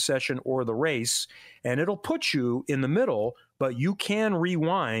practice session or the race, and it'll put you in the middle, but you can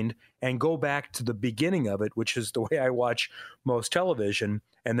rewind and go back to the beginning of it, which is the way I watch most television,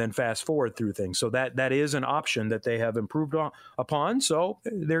 and then fast forward through things. So that is an option that they have improved upon. So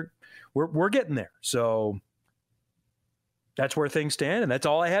we're getting there. So that's where things stand, and that's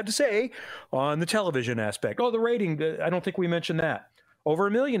all I had to say on the television aspect. Oh, the rating, I don't think we mentioned that. Over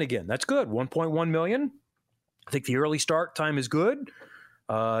 1 million again. That's good. 1.1 million. I think the early start time is good.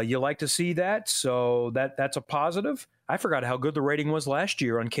 You like to see that, so that's a positive. I forgot how good the rating was last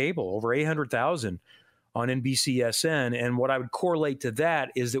year on cable, over 800,000 on NBCSN. And what I would correlate to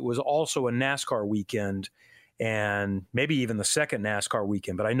that is it was also a NASCAR weekend, and maybe even the second NASCAR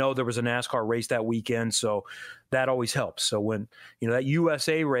weekend. But I know there was a NASCAR race that weekend, so that always helps. So when, that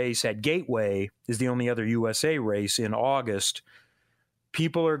USA race at Gateway is the only other USA race in August,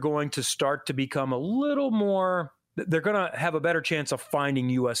 people are going to start to become a little more, they're going to have a better chance of finding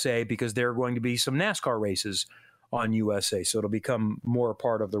USA because there are going to be some NASCAR races on USA. So it'll become more a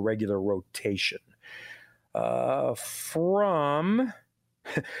part of the regular rotation.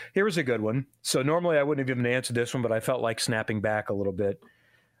 Here's a good one. So normally I wouldn't have even answered this one, but I felt like snapping back a little bit.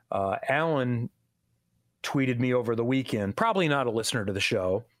 Alan tweeted me over the weekend, probably not a listener to the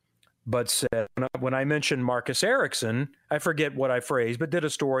show, but said, when I mentioned Marcus Ericsson, I forget what I phrased, but did a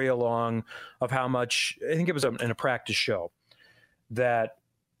story along of how much, I think it was in a practice show, that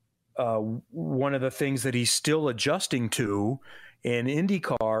one of the things that he's still adjusting to in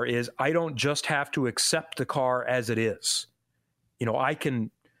IndyCar is I don't just have to accept the car as it is. I can,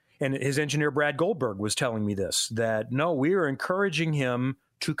 and his engineer Brad Goldberg was telling me this, that no, we are encouraging him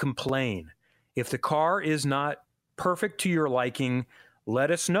to complain. If the car is not perfect to your liking,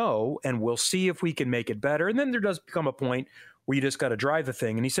 let us know, and we'll see if we can make it better. And then there does become a point where you just got to drive the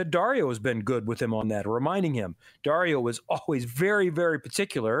thing. And he said Dario has been good with him on that, reminding him. Dario was always very, very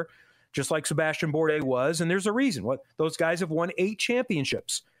particular, just like Sebastian Bourdais was. And there's a reason. Those guys have won 8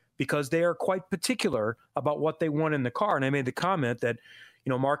 championships because they are quite particular about what they want in the car. And I made the comment that,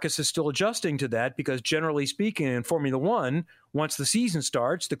 Marcus is still adjusting to that because generally speaking in Formula One, once the season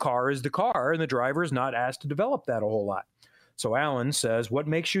starts, the car is the car and the driver is not asked to develop that a whole lot. So Alan says, what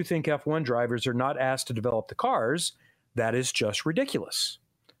makes you think F1 drivers are not asked to develop the cars? That is just ridiculous.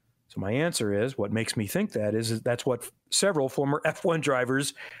 So my answer is, what makes me think that is that's what several former F1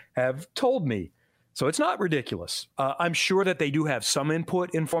 drivers have told me. So it's not ridiculous. I'm sure that they do have some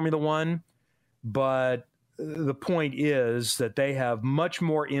input in Formula One, but the point is that they have much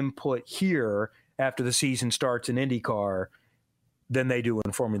more input here after the season starts in IndyCar than they do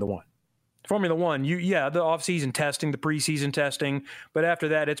in Formula One. Formula One, the off-season testing, the preseason testing, but after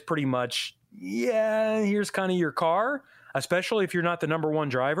that, it's pretty much, here's kind of your car, especially if you're not the number one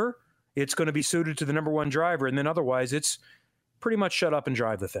driver. It's going to be suited to the number one driver, and then otherwise, it's pretty much shut up and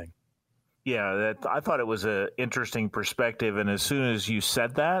drive the thing. Yeah, I thought it was an interesting perspective, and as soon as you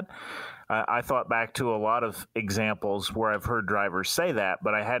said that, I thought back to a lot of examples where I've heard drivers say that,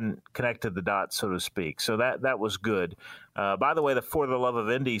 but I hadn't connected the dots, so to speak. So that was good. By the way, the For the Love of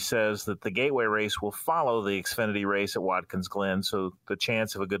Indy says that the Gateway race will follow the Xfinity race at Watkins Glen, so the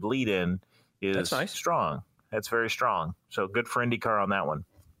chance of a good lead-in is strong. That's very strong. So good for IndyCar on that one.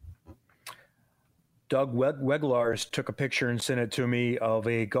 Doug Weglars took a picture and sent it to me of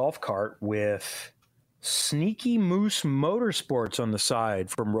a golf cart with Sneaky Moose Motorsports on the side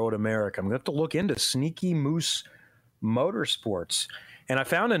from Road America. I'm going to have to look into Sneaky Moose Motorsports. And I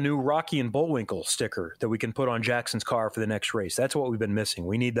found a new Rocky and Bullwinkle sticker that we can put on Jackson's car for the next race. That's what we've been missing.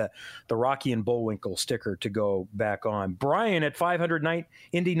 We need the Rocky and Bullwinkle sticker to go back on. Brian at 500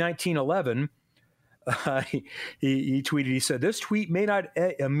 Indy 1911, he tweeted, he said, this tweet may not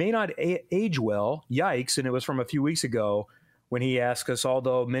age well. Yikes. And it was from a few weeks ago when he asked us,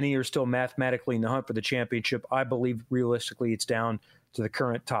 although many are still mathematically in the hunt for the championship, I believe realistically it's down to the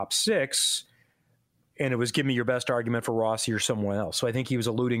current top 6. And it was, give me your best argument for Rossi or someone else. So I think he was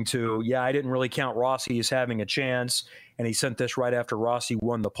alluding to, I didn't really count Rossi as having a chance. And he sent this right after Rossi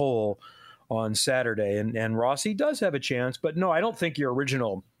won the pole on Saturday. And Rossi does have a chance. But no, I don't think your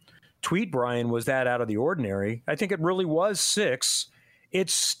original tweet, Brian, was that out of the ordinary. I think it really was 6.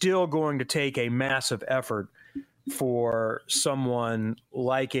 It's still going to take a massive effort for someone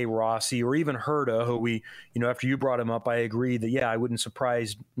like a Rossi or even Herta, who we, after you brought him up, I agree that, yeah, I wouldn't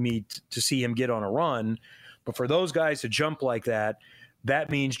surprise me to see him get on a run. But for those guys to jump like that, that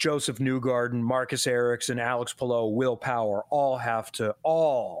means Josef Newgarden, Marcus Ericsson, Alex Palou, Will Power all have to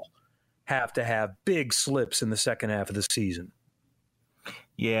have big slips in the second half of the season.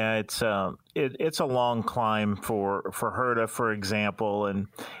 Yeah, it's a long climb for Herta, for example, and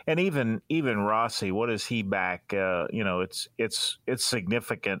even Rossi. What is he back? It's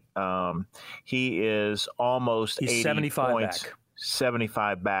significant. He is almost 80 75 points, back.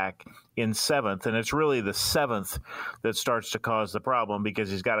 75 back in 7th, and it's really the 7th that starts to cause the problem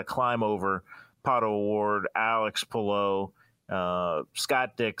because he's got to climb over Pato O'Ward, Alex Palou,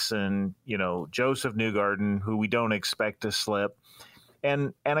 Scott Dixon, Josef Newgarden, who we don't expect to slip.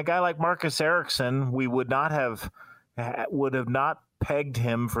 And a guy like Marcus Ericsson, we would have not pegged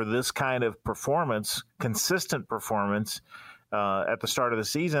him for this kind of performance, consistent performance at the start of the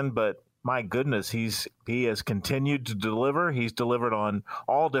season. But my goodness, he has continued to deliver. He's delivered on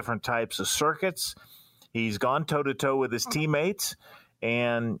all different types of circuits. He's gone toe to toe with his teammates.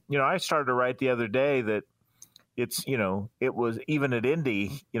 And I started to write the other day that it was even at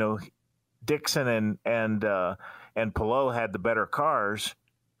Indy, Dixon and Palou had the better cars.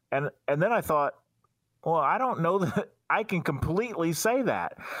 And then I thought, well, I don't know that I can completely say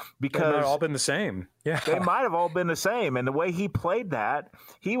that because they might have all been the same. Yeah, they might have all been the same. And the way he played that,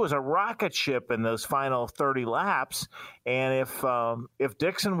 he was a rocket ship in those final 30 laps. And if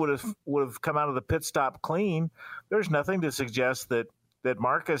Dixon would have come out of the pit stop clean, there's nothing to suggest that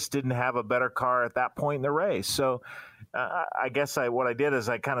Marcus didn't have a better car at that point in the race. So I guess what I did is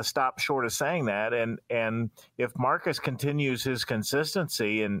I kind of stopped short of saying that. And if Marcus continues his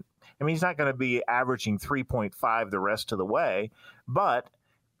consistency, and I mean, he's not going to be averaging 3.5 the rest of the way, but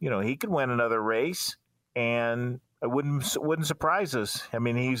he could win another race, and it wouldn't surprise us. I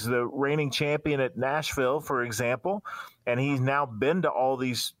mean, he's the reigning champion at Nashville, for example, and he's now been to all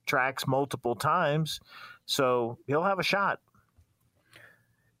these tracks multiple times, so he'll have a shot.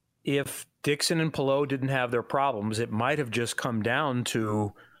 If Dixon and Palou didn't have their problems, it might have just come down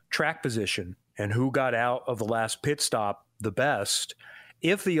to track position and who got out of the last pit stop the best.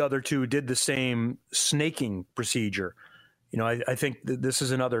 If the other two did the same snaking procedure, I think this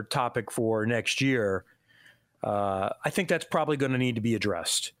is another topic for next year. I think that's probably going to need to be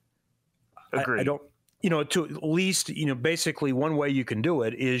addressed. Agreed. I don't, to at least, basically one way you can do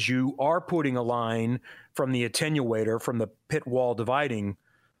it is you are putting a line from the attenuator, from the pit wall dividing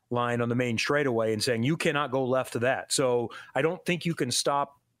line on the main straightaway, and saying you cannot go left of that. So I don't think you can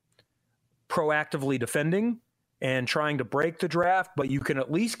stop proactively defending and trying to break the draft, but you can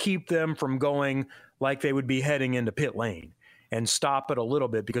at least keep them from going like they would be heading into pit lane and stop it a little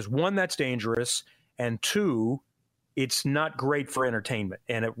bit, because 1, that's dangerous, and 2, it's not great for entertainment.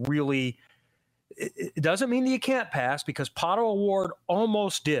 And it doesn't mean that you can't pass, because Pato O'Ward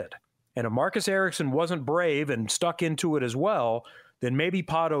almost did. And if Marcus Ericsson wasn't brave and stuck into it as well, then maybe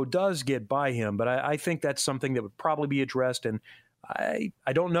Pato does get by him. But I think that's something that would probably be addressed. And I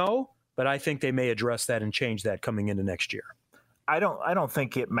don't know, but I think they may address that and change that coming into next year. I don't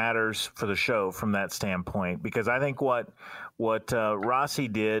think it matters for the show from that standpoint, because I think what Rossi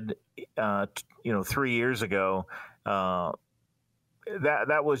did, 3 years ago, that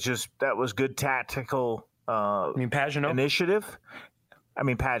was good tactical. Pagenaud? Initiative.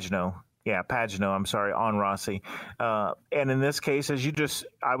 Pagenaud. Yeah, Pagenaud, I'm sorry, on Rossi. And in this case,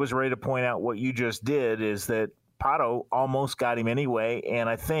 I was ready to point out what you just did, is that Pato almost got him anyway. And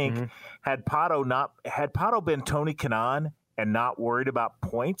I think had Pato been Tony Kanaan and not worried about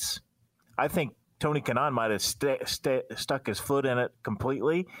points, I think Tony Kanaan might have stuck his foot in it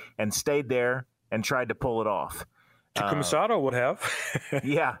completely and stayed there and tried to pull it off. Takuma Sato would have.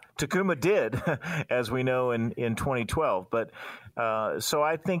 Yeah, Takuma did, as we know in 2012. But so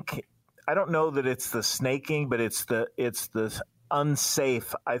I think, I don't know that it's the snaking, but it's the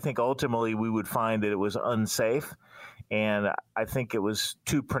unsafe. I think ultimately we would find that it was unsafe, and I think it was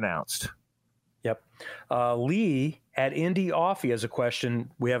too pronounced. Yep. Lee at Indy Offie has a question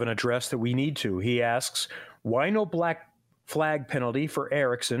we haven't addressed that we need to. He asks, why no black flag penalty for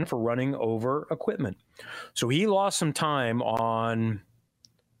Ericsson for running over equipment? So he lost some time on,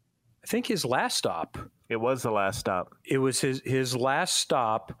 I think, his last stop. It was the last stop. It was his last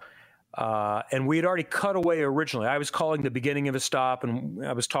stop. And we had already cut away originally. I was calling the beginning of a stop, and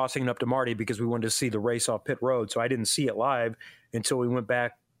I was tossing it up to Marty because we wanted to see the race off pit road. So I didn't see it live until we went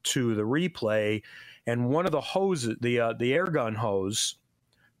back to the replay. And one of the hoses, the air gun hose,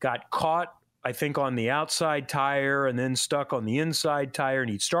 got caught, I think, on the outside tire and then stuck on the inside tire, and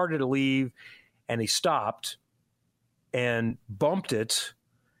he started to leave, and he stopped and bumped it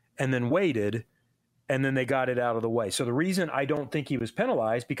and then waited, and then they got it out of the way. So the reason I don't think he was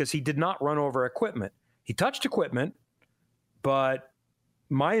penalized, because he did not run over equipment. He touched equipment, but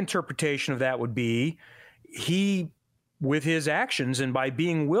my interpretation of that would be he, with his actions and by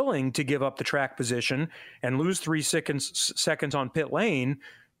being willing to give up the track position and lose 3 seconds on pit lane,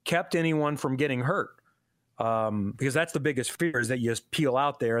 kept anyone from getting hurt. Because that's the biggest fear, is that you just peel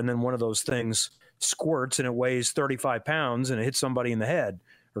out there and then one of those things squirts and it weighs 35 pounds and it hits somebody in the head,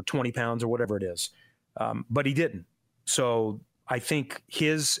 or 20 pounds or whatever it is. But he didn't. So I think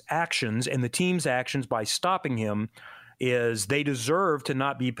his actions and the team's actions by stopping him is they deserve to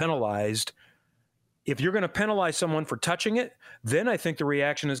not be penalized. If you're going to penalize someone for touching it, then I think the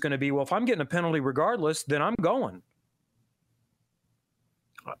reaction is going to be, well, if I'm getting a penalty regardless, then I'm going.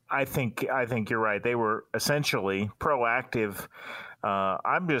 I think you're right. They were essentially proactive.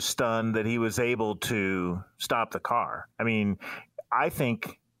 I'm just stunned that he was able to stop the car. I mean, I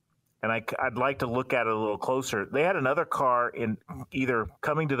think, and I'd like to look at it a little closer. They had another car in either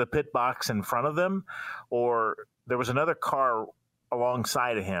coming to the pit box in front of them, or there was another car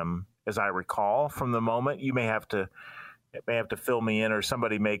alongside of him, as I recall from the moment. You may have to fill me in, or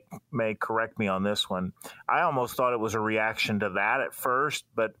somebody may correct me on this one. I almost thought it was a reaction to that at first,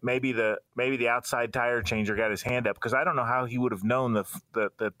 but maybe the outside tire changer got his hand up, because I don't know how he would have known that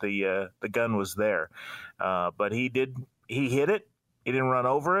the gun was there. But he did. He hit it. He didn't run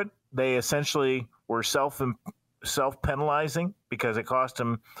over it. They essentially were self-penalizing because it cost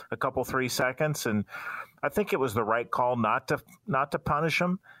him a couple 3 seconds, and I think it was the right call not to punish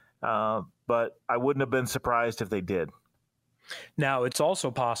him. But I wouldn't have been surprised if they did. Now, it's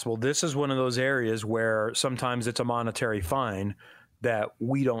also possible this is one of those areas where sometimes it's a monetary fine that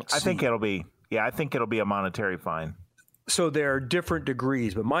we don't see. I think it'll be a monetary fine. So there are different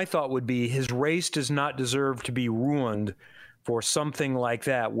degrees, but my thought would be his race does not deserve to be ruined for something like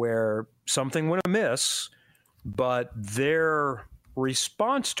that, where something went amiss, but their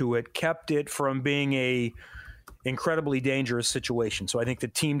response to it kept it from being a incredibly dangerous situation. So I think the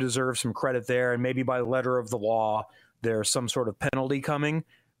team deserves some credit there, and maybe by the letter of the law, there's some sort of penalty coming.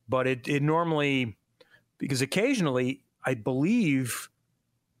 But it normally, because occasionally I believe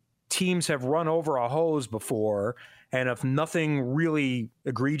teams have run over a hose before, and if nothing really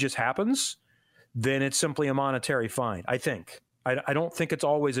egregious happens, then it's simply a monetary fine, I think. I don't think it's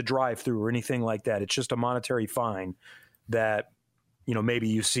always a drive-through or anything like that. It's just a monetary fine that, maybe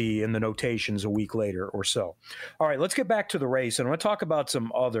you see in the notations a week later or so. All right, let's get back to the race, and I want to talk about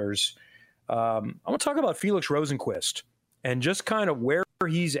some others. I want to talk about Felix Rosenqvist and just kind of where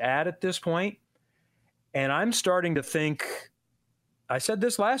he's at this point. And I'm starting to think, I said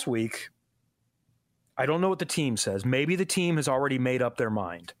this last week, I don't know what the team says. Maybe the team has already made up their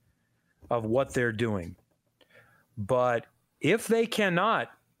mind of what they're doing. But if they cannot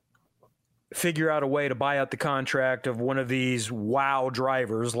figure out a way to buy out the contract of one of these wow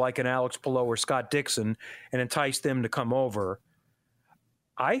drivers like an Alex Palou or Scott Dixon and entice them to come over,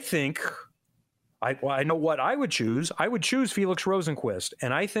 I think I know what I would choose. I would choose Felix Rosenqvist,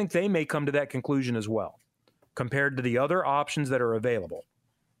 and I think they may come to that conclusion as well, compared to the other options that are available.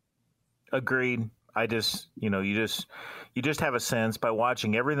 Agreed. I just, you just have a sense by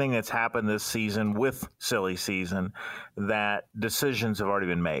watching everything that's happened this season with silly season that decisions have already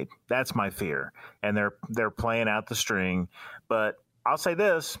been made. That's my fear. And they're playing out the string. But I'll say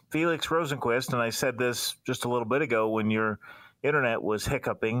this, Felix Rosenqvist, and I said this just a little bit ago when your internet was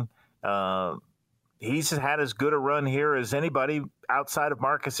hiccuping, he's had as good a run here as anybody outside of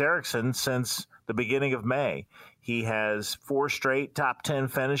Marcus Ericsson since the beginning of May. He has 4 straight top 10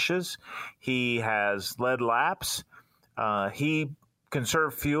 finishes. He has led laps. He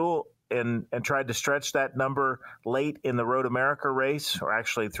conserved fuel and tried to stretch that number late in the Road America race, or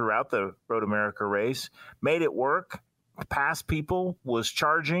actually throughout the Road America race. Made it work, passed people, was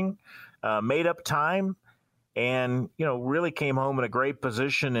charging, made up time, and really came home in a great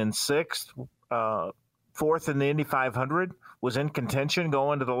position in 6th, 4th in the Indy 500, was in contention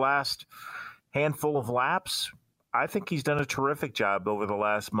going to the last handful of laps. I think he's done a terrific job over the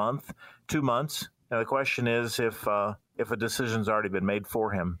last 2 months. Now the question is if a decision's already been made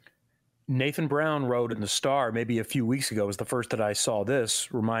for him. Nathan Brown wrote in the Star maybe a few weeks ago, was the first that I saw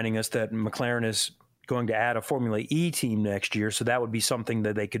this, reminding us that McLaren is going to add a Formula E team next year. So that would be something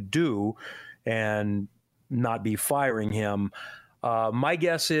that they could do and not be firing him. My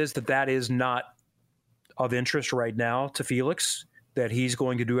guess is that is not of interest right now to Felix, that he's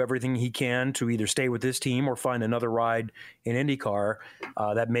going to do everything he can to either stay with this team or find another ride in IndyCar.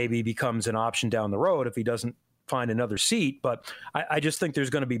 That maybe becomes an option down the road if he doesn't find another seat. But I just think there's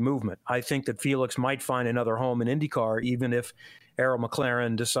going to be movement. I think that Felix might find another home in IndyCar, even if Arrow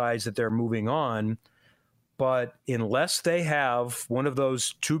McLaren decides that they're moving on. But unless they have one of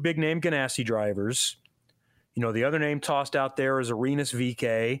those two big-name Ganassi drivers, the other name tossed out there is Arenas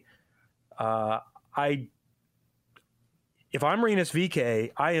VK. If I'm Arenas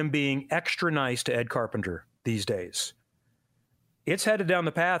VK, I am being extra nice to Ed Carpenter these days. It's headed down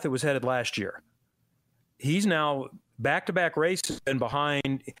the path it was headed last year. He's now back-to-back races been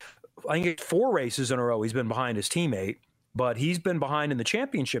behind, I think it's 4 races in a row he's been behind his teammate, but he's been behind in the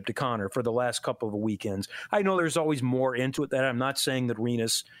championship to Connor for the last couple of weekends. I know there's always more into it. That I'm not saying that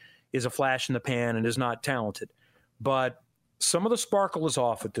Arenas is a flash in the pan and is not talented, but some of the sparkle is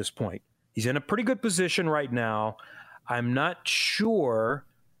off at this point. He's in a pretty good position right now. I'm not sure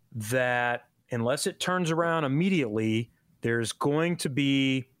that unless it turns around immediately, there's going to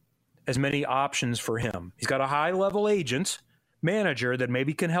be as many options for him. He's got a high-level agent, manager that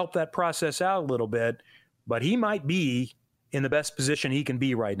maybe can help that process out a little bit, but he might be in the best position he can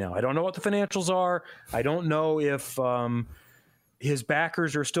be right now. I don't know what the financials are. I don't know if his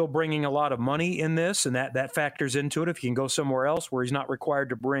backers are still bringing a lot of money in this, and that factors into it if he can go somewhere else where he's not required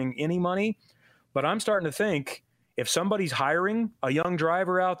to bring any money. But I'm starting to think if somebody's hiring a young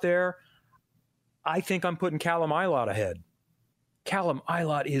driver out there, I think I'm putting Callum Ilott ahead. Callum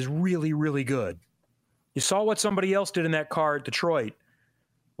Ilott is really, really good. You saw what somebody else did in that car at Detroit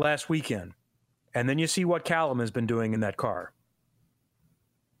last weekend, and then you see what Callum has been doing in that car.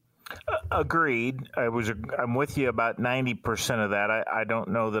 Agreed. I'm with you about 90% of that. I don't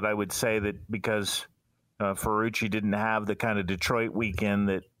know that I would say that because Ferrucci didn't have the kind of Detroit weekend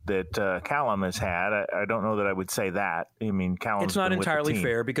that Callum has had. I don't know that I would say that. I mean, Callum's it's not been entirely with the team.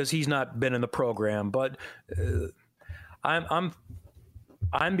 fair because he's not been in the program, but I'm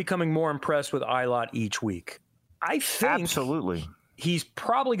becoming more impressed with Ilott each week. I think absolutely he's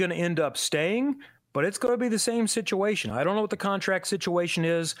probably going to end up staying, but it's going to be the same situation. I don't know what the contract situation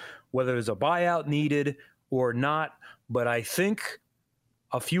is, whether there's a buyout needed or not, but I think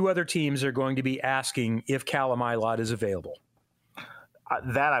a few other teams are going to be asking if Callum Ilott is available.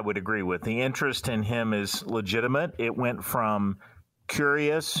 That I would agree with. The interest in him is legitimate. It went from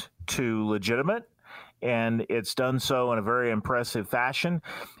curious to legitimate, and it's done so in a very impressive fashion.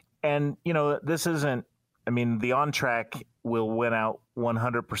 And, this isn't, the on-track will win out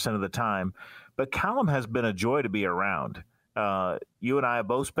 100% of the time, but Callum has been a joy to be around. You and I have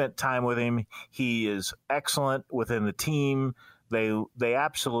both spent time with him. He is excellent within the team. They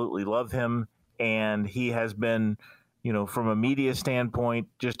absolutely love him, and he has been, from a media standpoint,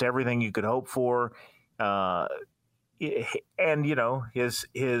 just everything you could hope for. And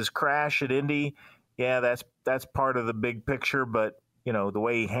his crash at Indy, that's part of the big picture. But the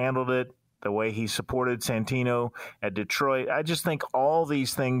way he handled it, the way he supported Santino at Detroit, I just think all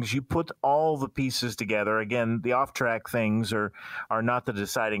these things, you put all the pieces together. Again, the off-track things are not the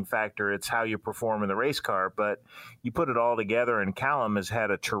deciding factor. It's how you perform in the race car. But you put it all together, and Callum has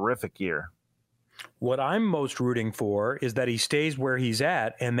had a terrific year. What I'm most rooting for is that he stays where he's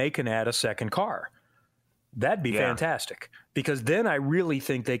at and they can add a second car. That'd be fantastic, because then I really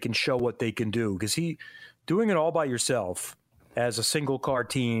think they can show what they can do, because doing it all by yourself as a single car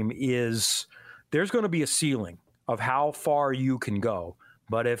team there's going to be a ceiling of how far you can go.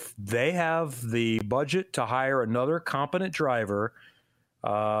 But if they have the budget to hire another competent driver,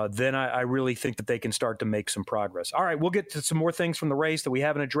 then I really think that they can start to make some progress. All right, we'll get to some more things from the race that we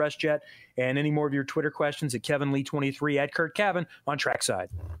haven't addressed yet, and any more of your Twitter questions at KevinLee23, at Curt Cavan on Trackside.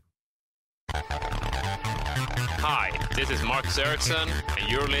 Hi, this is Marcus Ericsson, and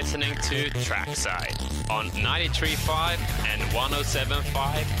you're listening to Trackside on 93.5 and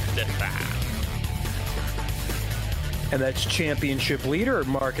 107.5 The Fan. And that's championship leader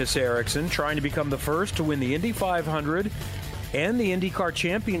Marcus Ericsson, trying to become the first to win the Indy 500 and the IndyCar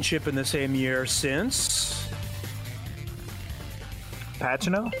Championship in the same year since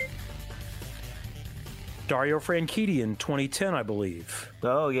Pagano? Dario Franchitti in 2010, I believe.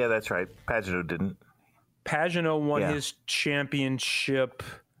 Oh, yeah, that's right. Pagano didn't. Pagano won his championship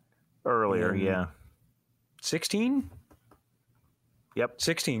earlier, 16? Yep.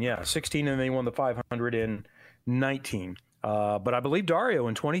 16, yeah. 16, and they won the 500 in 19. But I believe Dario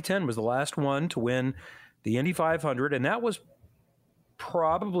in 2010 was the last one to win the Indy 500, and that was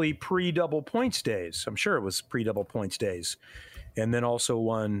probably pre-double points days. I'm sure it was pre-double points days. And then also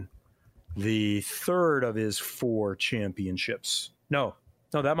won the third of his 4 championships. No,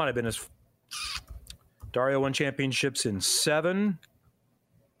 that might have been his... Dario won championships in 7,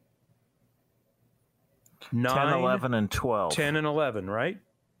 9, 10, 11, and 12. 10 and 11, right?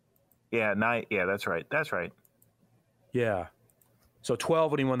 Yeah, 9. Yeah, that's right. That's right. Yeah. So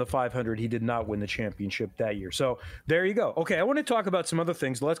 12 when he won the 500, he did not win the championship that year. So there you go. Okay, I want to talk about some other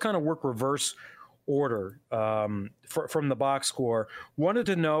things. Let's kind of work reverse order from the box score. Wanted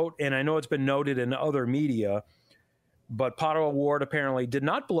to note, and I know it's been noted in other media, but Pato O'Ward apparently did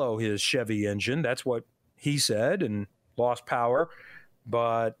not blow his Chevy engine. That's what he said, and lost power.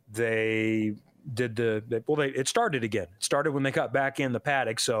 But they did it started again. It started when they got back in the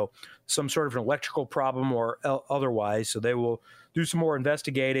paddock. So some sort of an electrical problem or otherwise. So they will do some more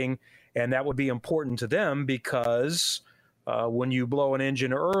investigating, and that would be important to them because when you blow an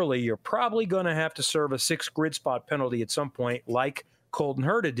engine early, you're probably going to have to serve a 6 grid spot penalty at some point, like Colton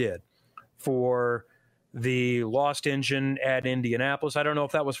Herta did for the lost engine at Indianapolis. I don't know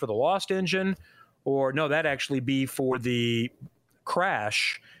if that was for the lost engine or no, that actually be for the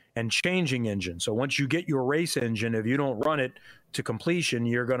crash and changing engine. So once you get your race engine, if you don't run it to completion,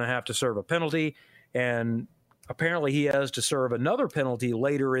 you're going to have to serve a penalty. And apparently he has to serve another penalty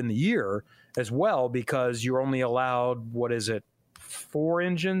later in the year as well, because you're only allowed, 4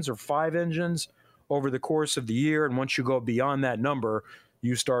 engines or 5 engines over the course of the year. And once you go beyond that number,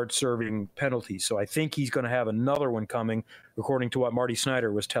 you start serving penalties. So I think he's going to have another one coming, according to what Marty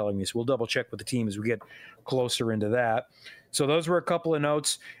Snyder was telling me. So we'll double check with the team as we get closer into that. So those were a couple of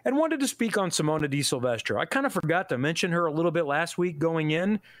notes, and wanted to speak on Simona Di Silvestro. I kind of forgot to mention her a little bit last week going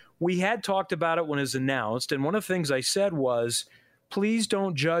in. We had talked about it when it was announced, and one of the things I said was, please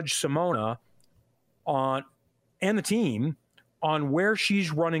don't judge Simona and the team on where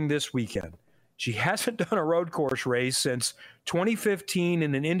she's running this weekend. She hasn't done a road course race since 2015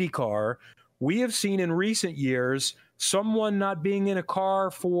 in an Indy car. We have seen in recent years someone not being in a car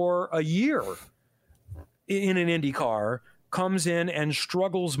for a year in an Indy car comes in and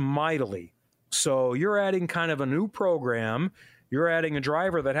struggles mightily. So you're adding kind of a new program. You're adding a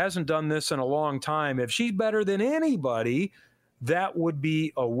driver that hasn't done this in a long time. If she's better than anybody, that would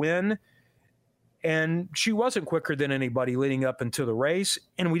be a win. And she wasn't quicker than anybody leading up into the race.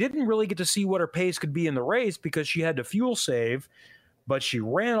 And we didn't really get to see what her pace could be in the race because she had to fuel save. But she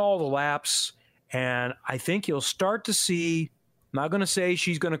ran all the laps. And I think you'll start to see, I'm not going to say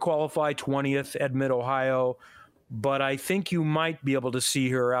she's going to qualify 20th at Mid-Ohio, but I think you might be able to see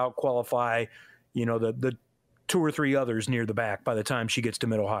her out-qualify, the 2 or 3 others near the back by the time she gets to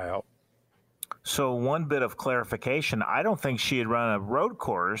Mid-Ohio. So one bit of clarification, I don't think she had run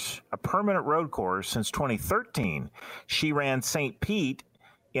a permanent road course since 2013. She ran St. Pete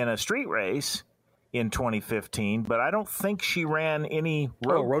in a street race in 2015, but I don't think she ran any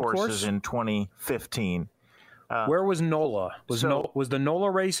road courses in 2015. Where was NOLA? Was the NOLA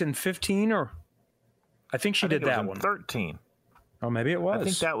race in 15 or? I think she did that one. 13. Oh, maybe it was. I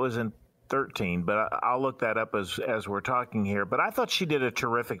think that was in 13, but I'll look that up as we're talking here. But I thought she did a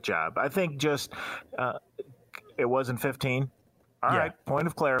terrific job. I think just it wasn't 15. All right, point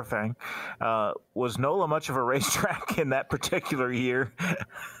of clarifying. Was NOLA much of a racetrack in that particular year?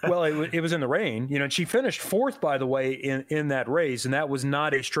 Well, it was in the rain. She finished 4th, by the way, in that race, and that was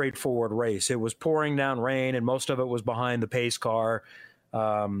not a straightforward race. It was pouring down rain, and most of it was behind the pace car.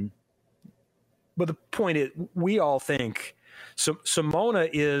 But the point is, we all think Simona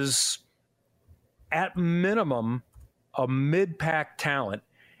is, at minimum, a mid-pack talent.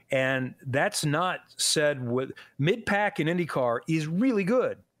 And that's not said with mid-pack in IndyCar is really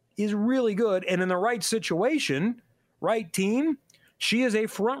good. And in the right situation, right team, she is a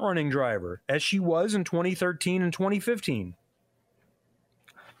front-running driver, as she was in 2013 and 2015.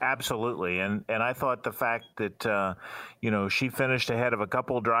 Absolutely. And I thought the fact that, she finished ahead of a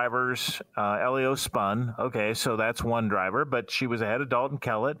couple drivers, Elio spun. Okay, so that's one driver, but she was ahead of Dalton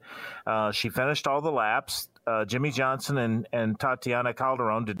Kellett. She finished all the laps. Jimmy Johnson and Tatiana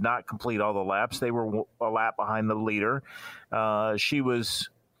Calderon did not complete all the laps. They were a lap behind the leader. She was,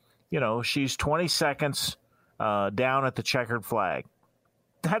 she's 20 seconds down at the checkered flag.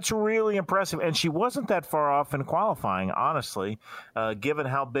 That's really impressive. And she wasn't that far off in qualifying, honestly, given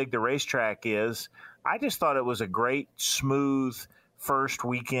how big the racetrack is. I just thought it was a great, smooth first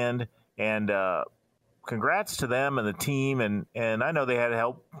weekend. And congrats to them and the team. And I know they had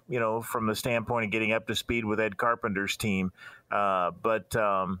help, from the standpoint of getting up to speed with Ed Carpenter's team. But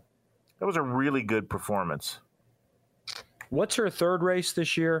that was a really good performance. What's her third race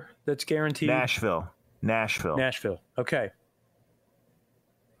this year that's guaranteed? Nashville. Okay.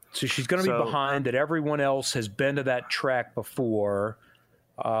 So she's going to be behind that. Everyone else has been to that track before.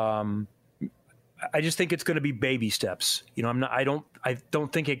 I I just think it's going to be baby steps. I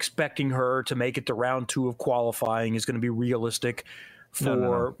don't think expecting her to make it to round 2 of qualifying is going to be realistic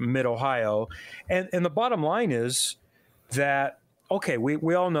for Mid-Ohio. And the bottom line is that, okay,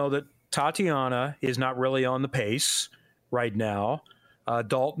 we all know that Tatiana is not really on the pace right now.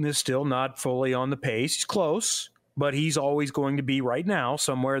 Dalton is still not fully on the pace. He's close, but he's always going to be right now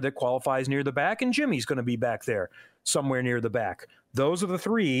somewhere that qualifies near the back, and Jimmy's going to be back there somewhere near the back. Those are the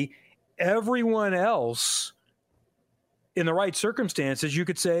 3. Everyone else, in the right circumstances, you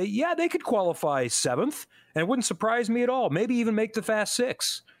could say, yeah, they could qualify 7th, and it wouldn't surprise me at all. Maybe even make the Fast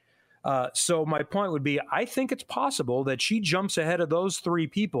 6. So my point would be, I think it's possible that she jumps ahead of those 3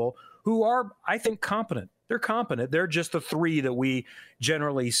 people who are, I think, competent. They're competent. They're just the 3 that we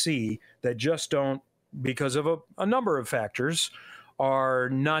generally see that just don't, because of a number of factors, are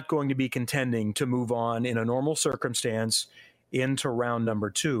not going to be contending to move on in a normal circumstance into round number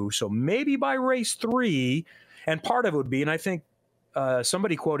 2. So maybe by race 3, and part of it would be, and I think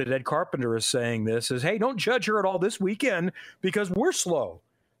somebody quoted Ed Carpenter as saying this, is, hey, don't judge her at all this weekend because we're slow.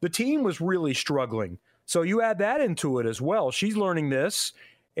 The team was really struggling. So you add that into it as well. She's learning this,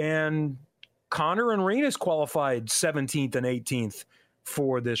 and Connor and Rena's qualified 17th and 18th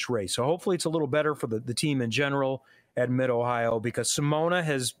for this race. So hopefully it's a little better for the team in general at Mid-Ohio, because Simona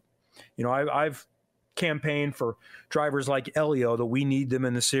has, I've campaigned for drivers like Elio that we need them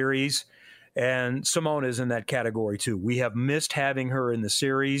in the series, and Simona is in that category too. We have missed having her in the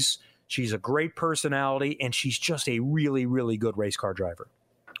series. She's a great personality, and she's just a really, really good race car driver.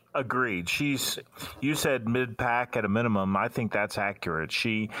 Agreed. You said mid-pack at a minimum. I think that's accurate.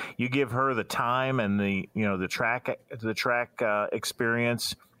 You give her the time and the track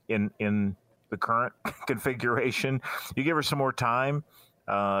experience in the current configuration. You give her some more time,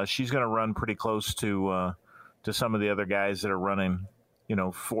 she's going to run pretty close to some of the other guys that are running,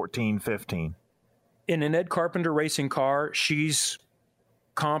 14, 15. In an Ed Carpenter racing car, she's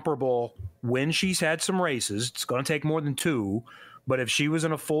comparable when she's had some races. It's going to take more than 2. But if she was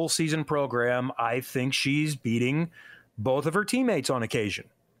in a full season program, I think she's beating both of her teammates on occasion.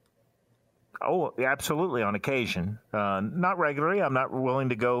 Oh, absolutely, on occasion. Not regularly. I'm not willing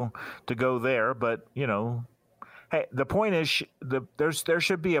to go there. But hey, the point is, there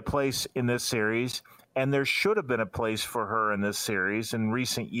should be a place in this series, and there should have been a place for her in this series in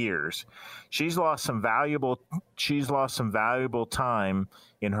recent years. She's lost some valuable time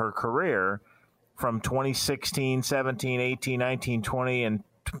in her career, from 2016, 17, 18, 19, 20, and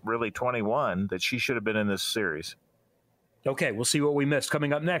really 21, that she should have been in this series. Okay, we'll see what we missed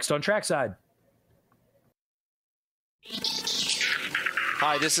coming up next on Trackside.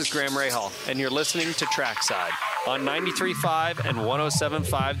 Hi, this is Graham Rahal, and you're listening to Trackside on 93.5 and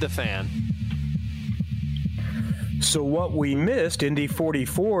 107.5 The Fan. So what we missed, Indy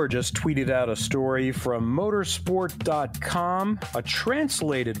 44 just tweeted out a story from motorsport.com, a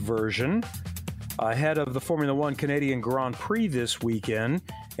translated version ahead of the Formula One Canadian Grand Prix this weekend,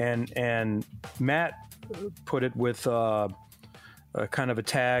 and Matt put it with a kind of a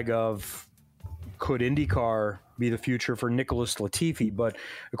tag of, could IndyCar be the future for Nicholas Latifi? But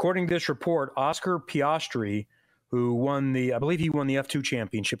according to this report, Oscar Piastri, who won I believe he won the F2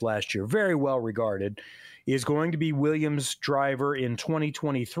 championship last year, very well regarded, is going to be Williams' driver in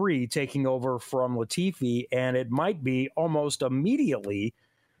 2023, taking over from Latifi, and it might be almost immediately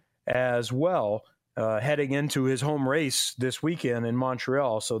as well, heading into his home race this weekend in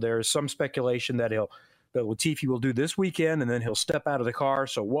Montreal. So there's some speculation that Latifi will do this weekend, and then he'll step out of the car.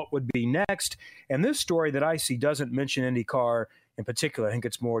 So what would be next? And this story that I see doesn't mention IndyCar in particular. I think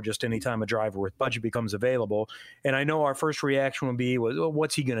it's more just any time a driver with budget becomes available. And I know our first reaction would be, well,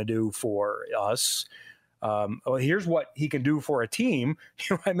 what's he going to do for us? Well, here's what he can do for a team.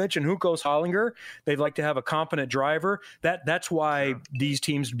 I mentioned Hukos Hollinger. They'd like to have a competent driver. That's why these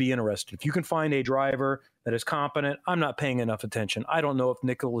teams would be interested. If you can find a driver that is competent, I'm not paying enough attention. I don't know if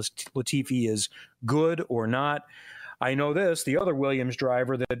Nicholas Latifi is good or not. I know this, the other Williams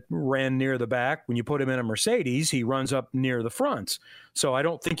driver that ran near the back, when you put him in a Mercedes, he runs up near the front. So I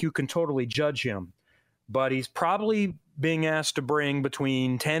don't think you can totally judge him. But he's probably being asked to bring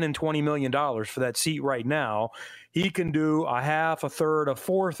between $10 and $20 million for that seat right now. He can do a half, a third, a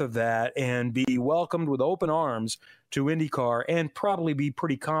fourth of that and be welcomed with open arms to IndyCar and probably be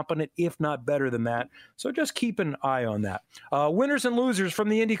pretty competent, if not better than that. So just keep an eye on that. Winners and losers from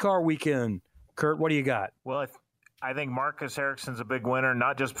the IndyCar weekend. Curt, what do you got? Well, I think Marcus Ericsson's a big winner,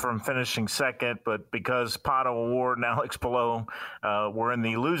 not just from finishing second, but because Pato O'Ward and Alex Palou were in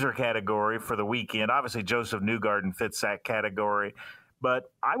the loser category for the weekend. Obviously, Josef Newgarden fits that category.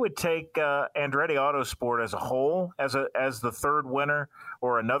 But I would take Andretti Autosport as a whole as the third winner,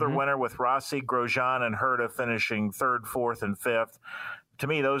 or another winner with Rossi, Grosjean, and Herta finishing third, fourth, and fifth. To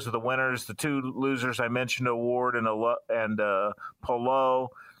me, those are the winners. The two losers I mentioned, Award and Polo,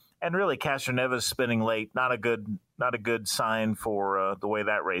 and really Castroneves spinning late. Not a good sign for the way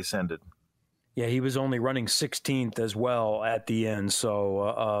that race ended. Yeah, he was only running 16th as well at the end.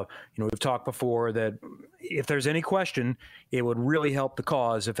 So, we've talked before that if there's any question, it would really help the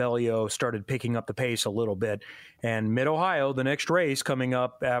cause if Elio started picking up the pace a little bit. And Mid-Ohio, the next race coming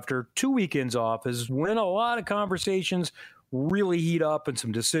up after 2 weekends off, is when a lot of conversations really heat up and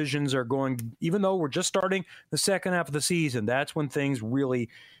some decisions are going, even though we're just starting the second half of the season, that's when things really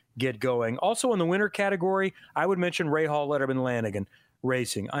get going. Also in the winter category, I would mention Rahal, Letterman, Lanigan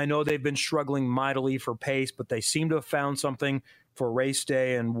Racing. I know they've been struggling mightily for pace, but they seem to have found something for race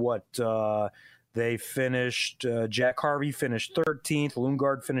day. And they finished, Jack Harvey finished 13th,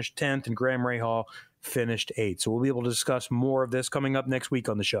 Lundgaard finished 10th, and Graham Rahal finished 8th. So we'll be able to discuss more of this coming up next week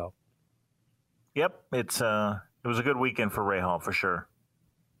on the show. Yep, it was a good weekend for Rahal for sure.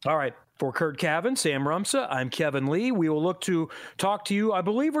 All right. For Curt Cavan, Sam Rumsa, I'm Kevin Lee. We will look to talk to you. I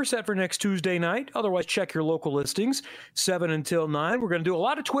believe we're set for next Tuesday night. Otherwise, check your local listings, 7 until 9. We're going to do a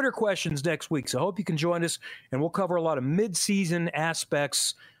lot of Twitter questions next week, so I hope you can join us, and we'll cover a lot of mid-season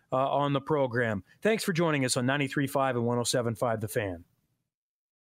aspects on the program. Thanks for joining us on 93.5 and 107.5 The Fan.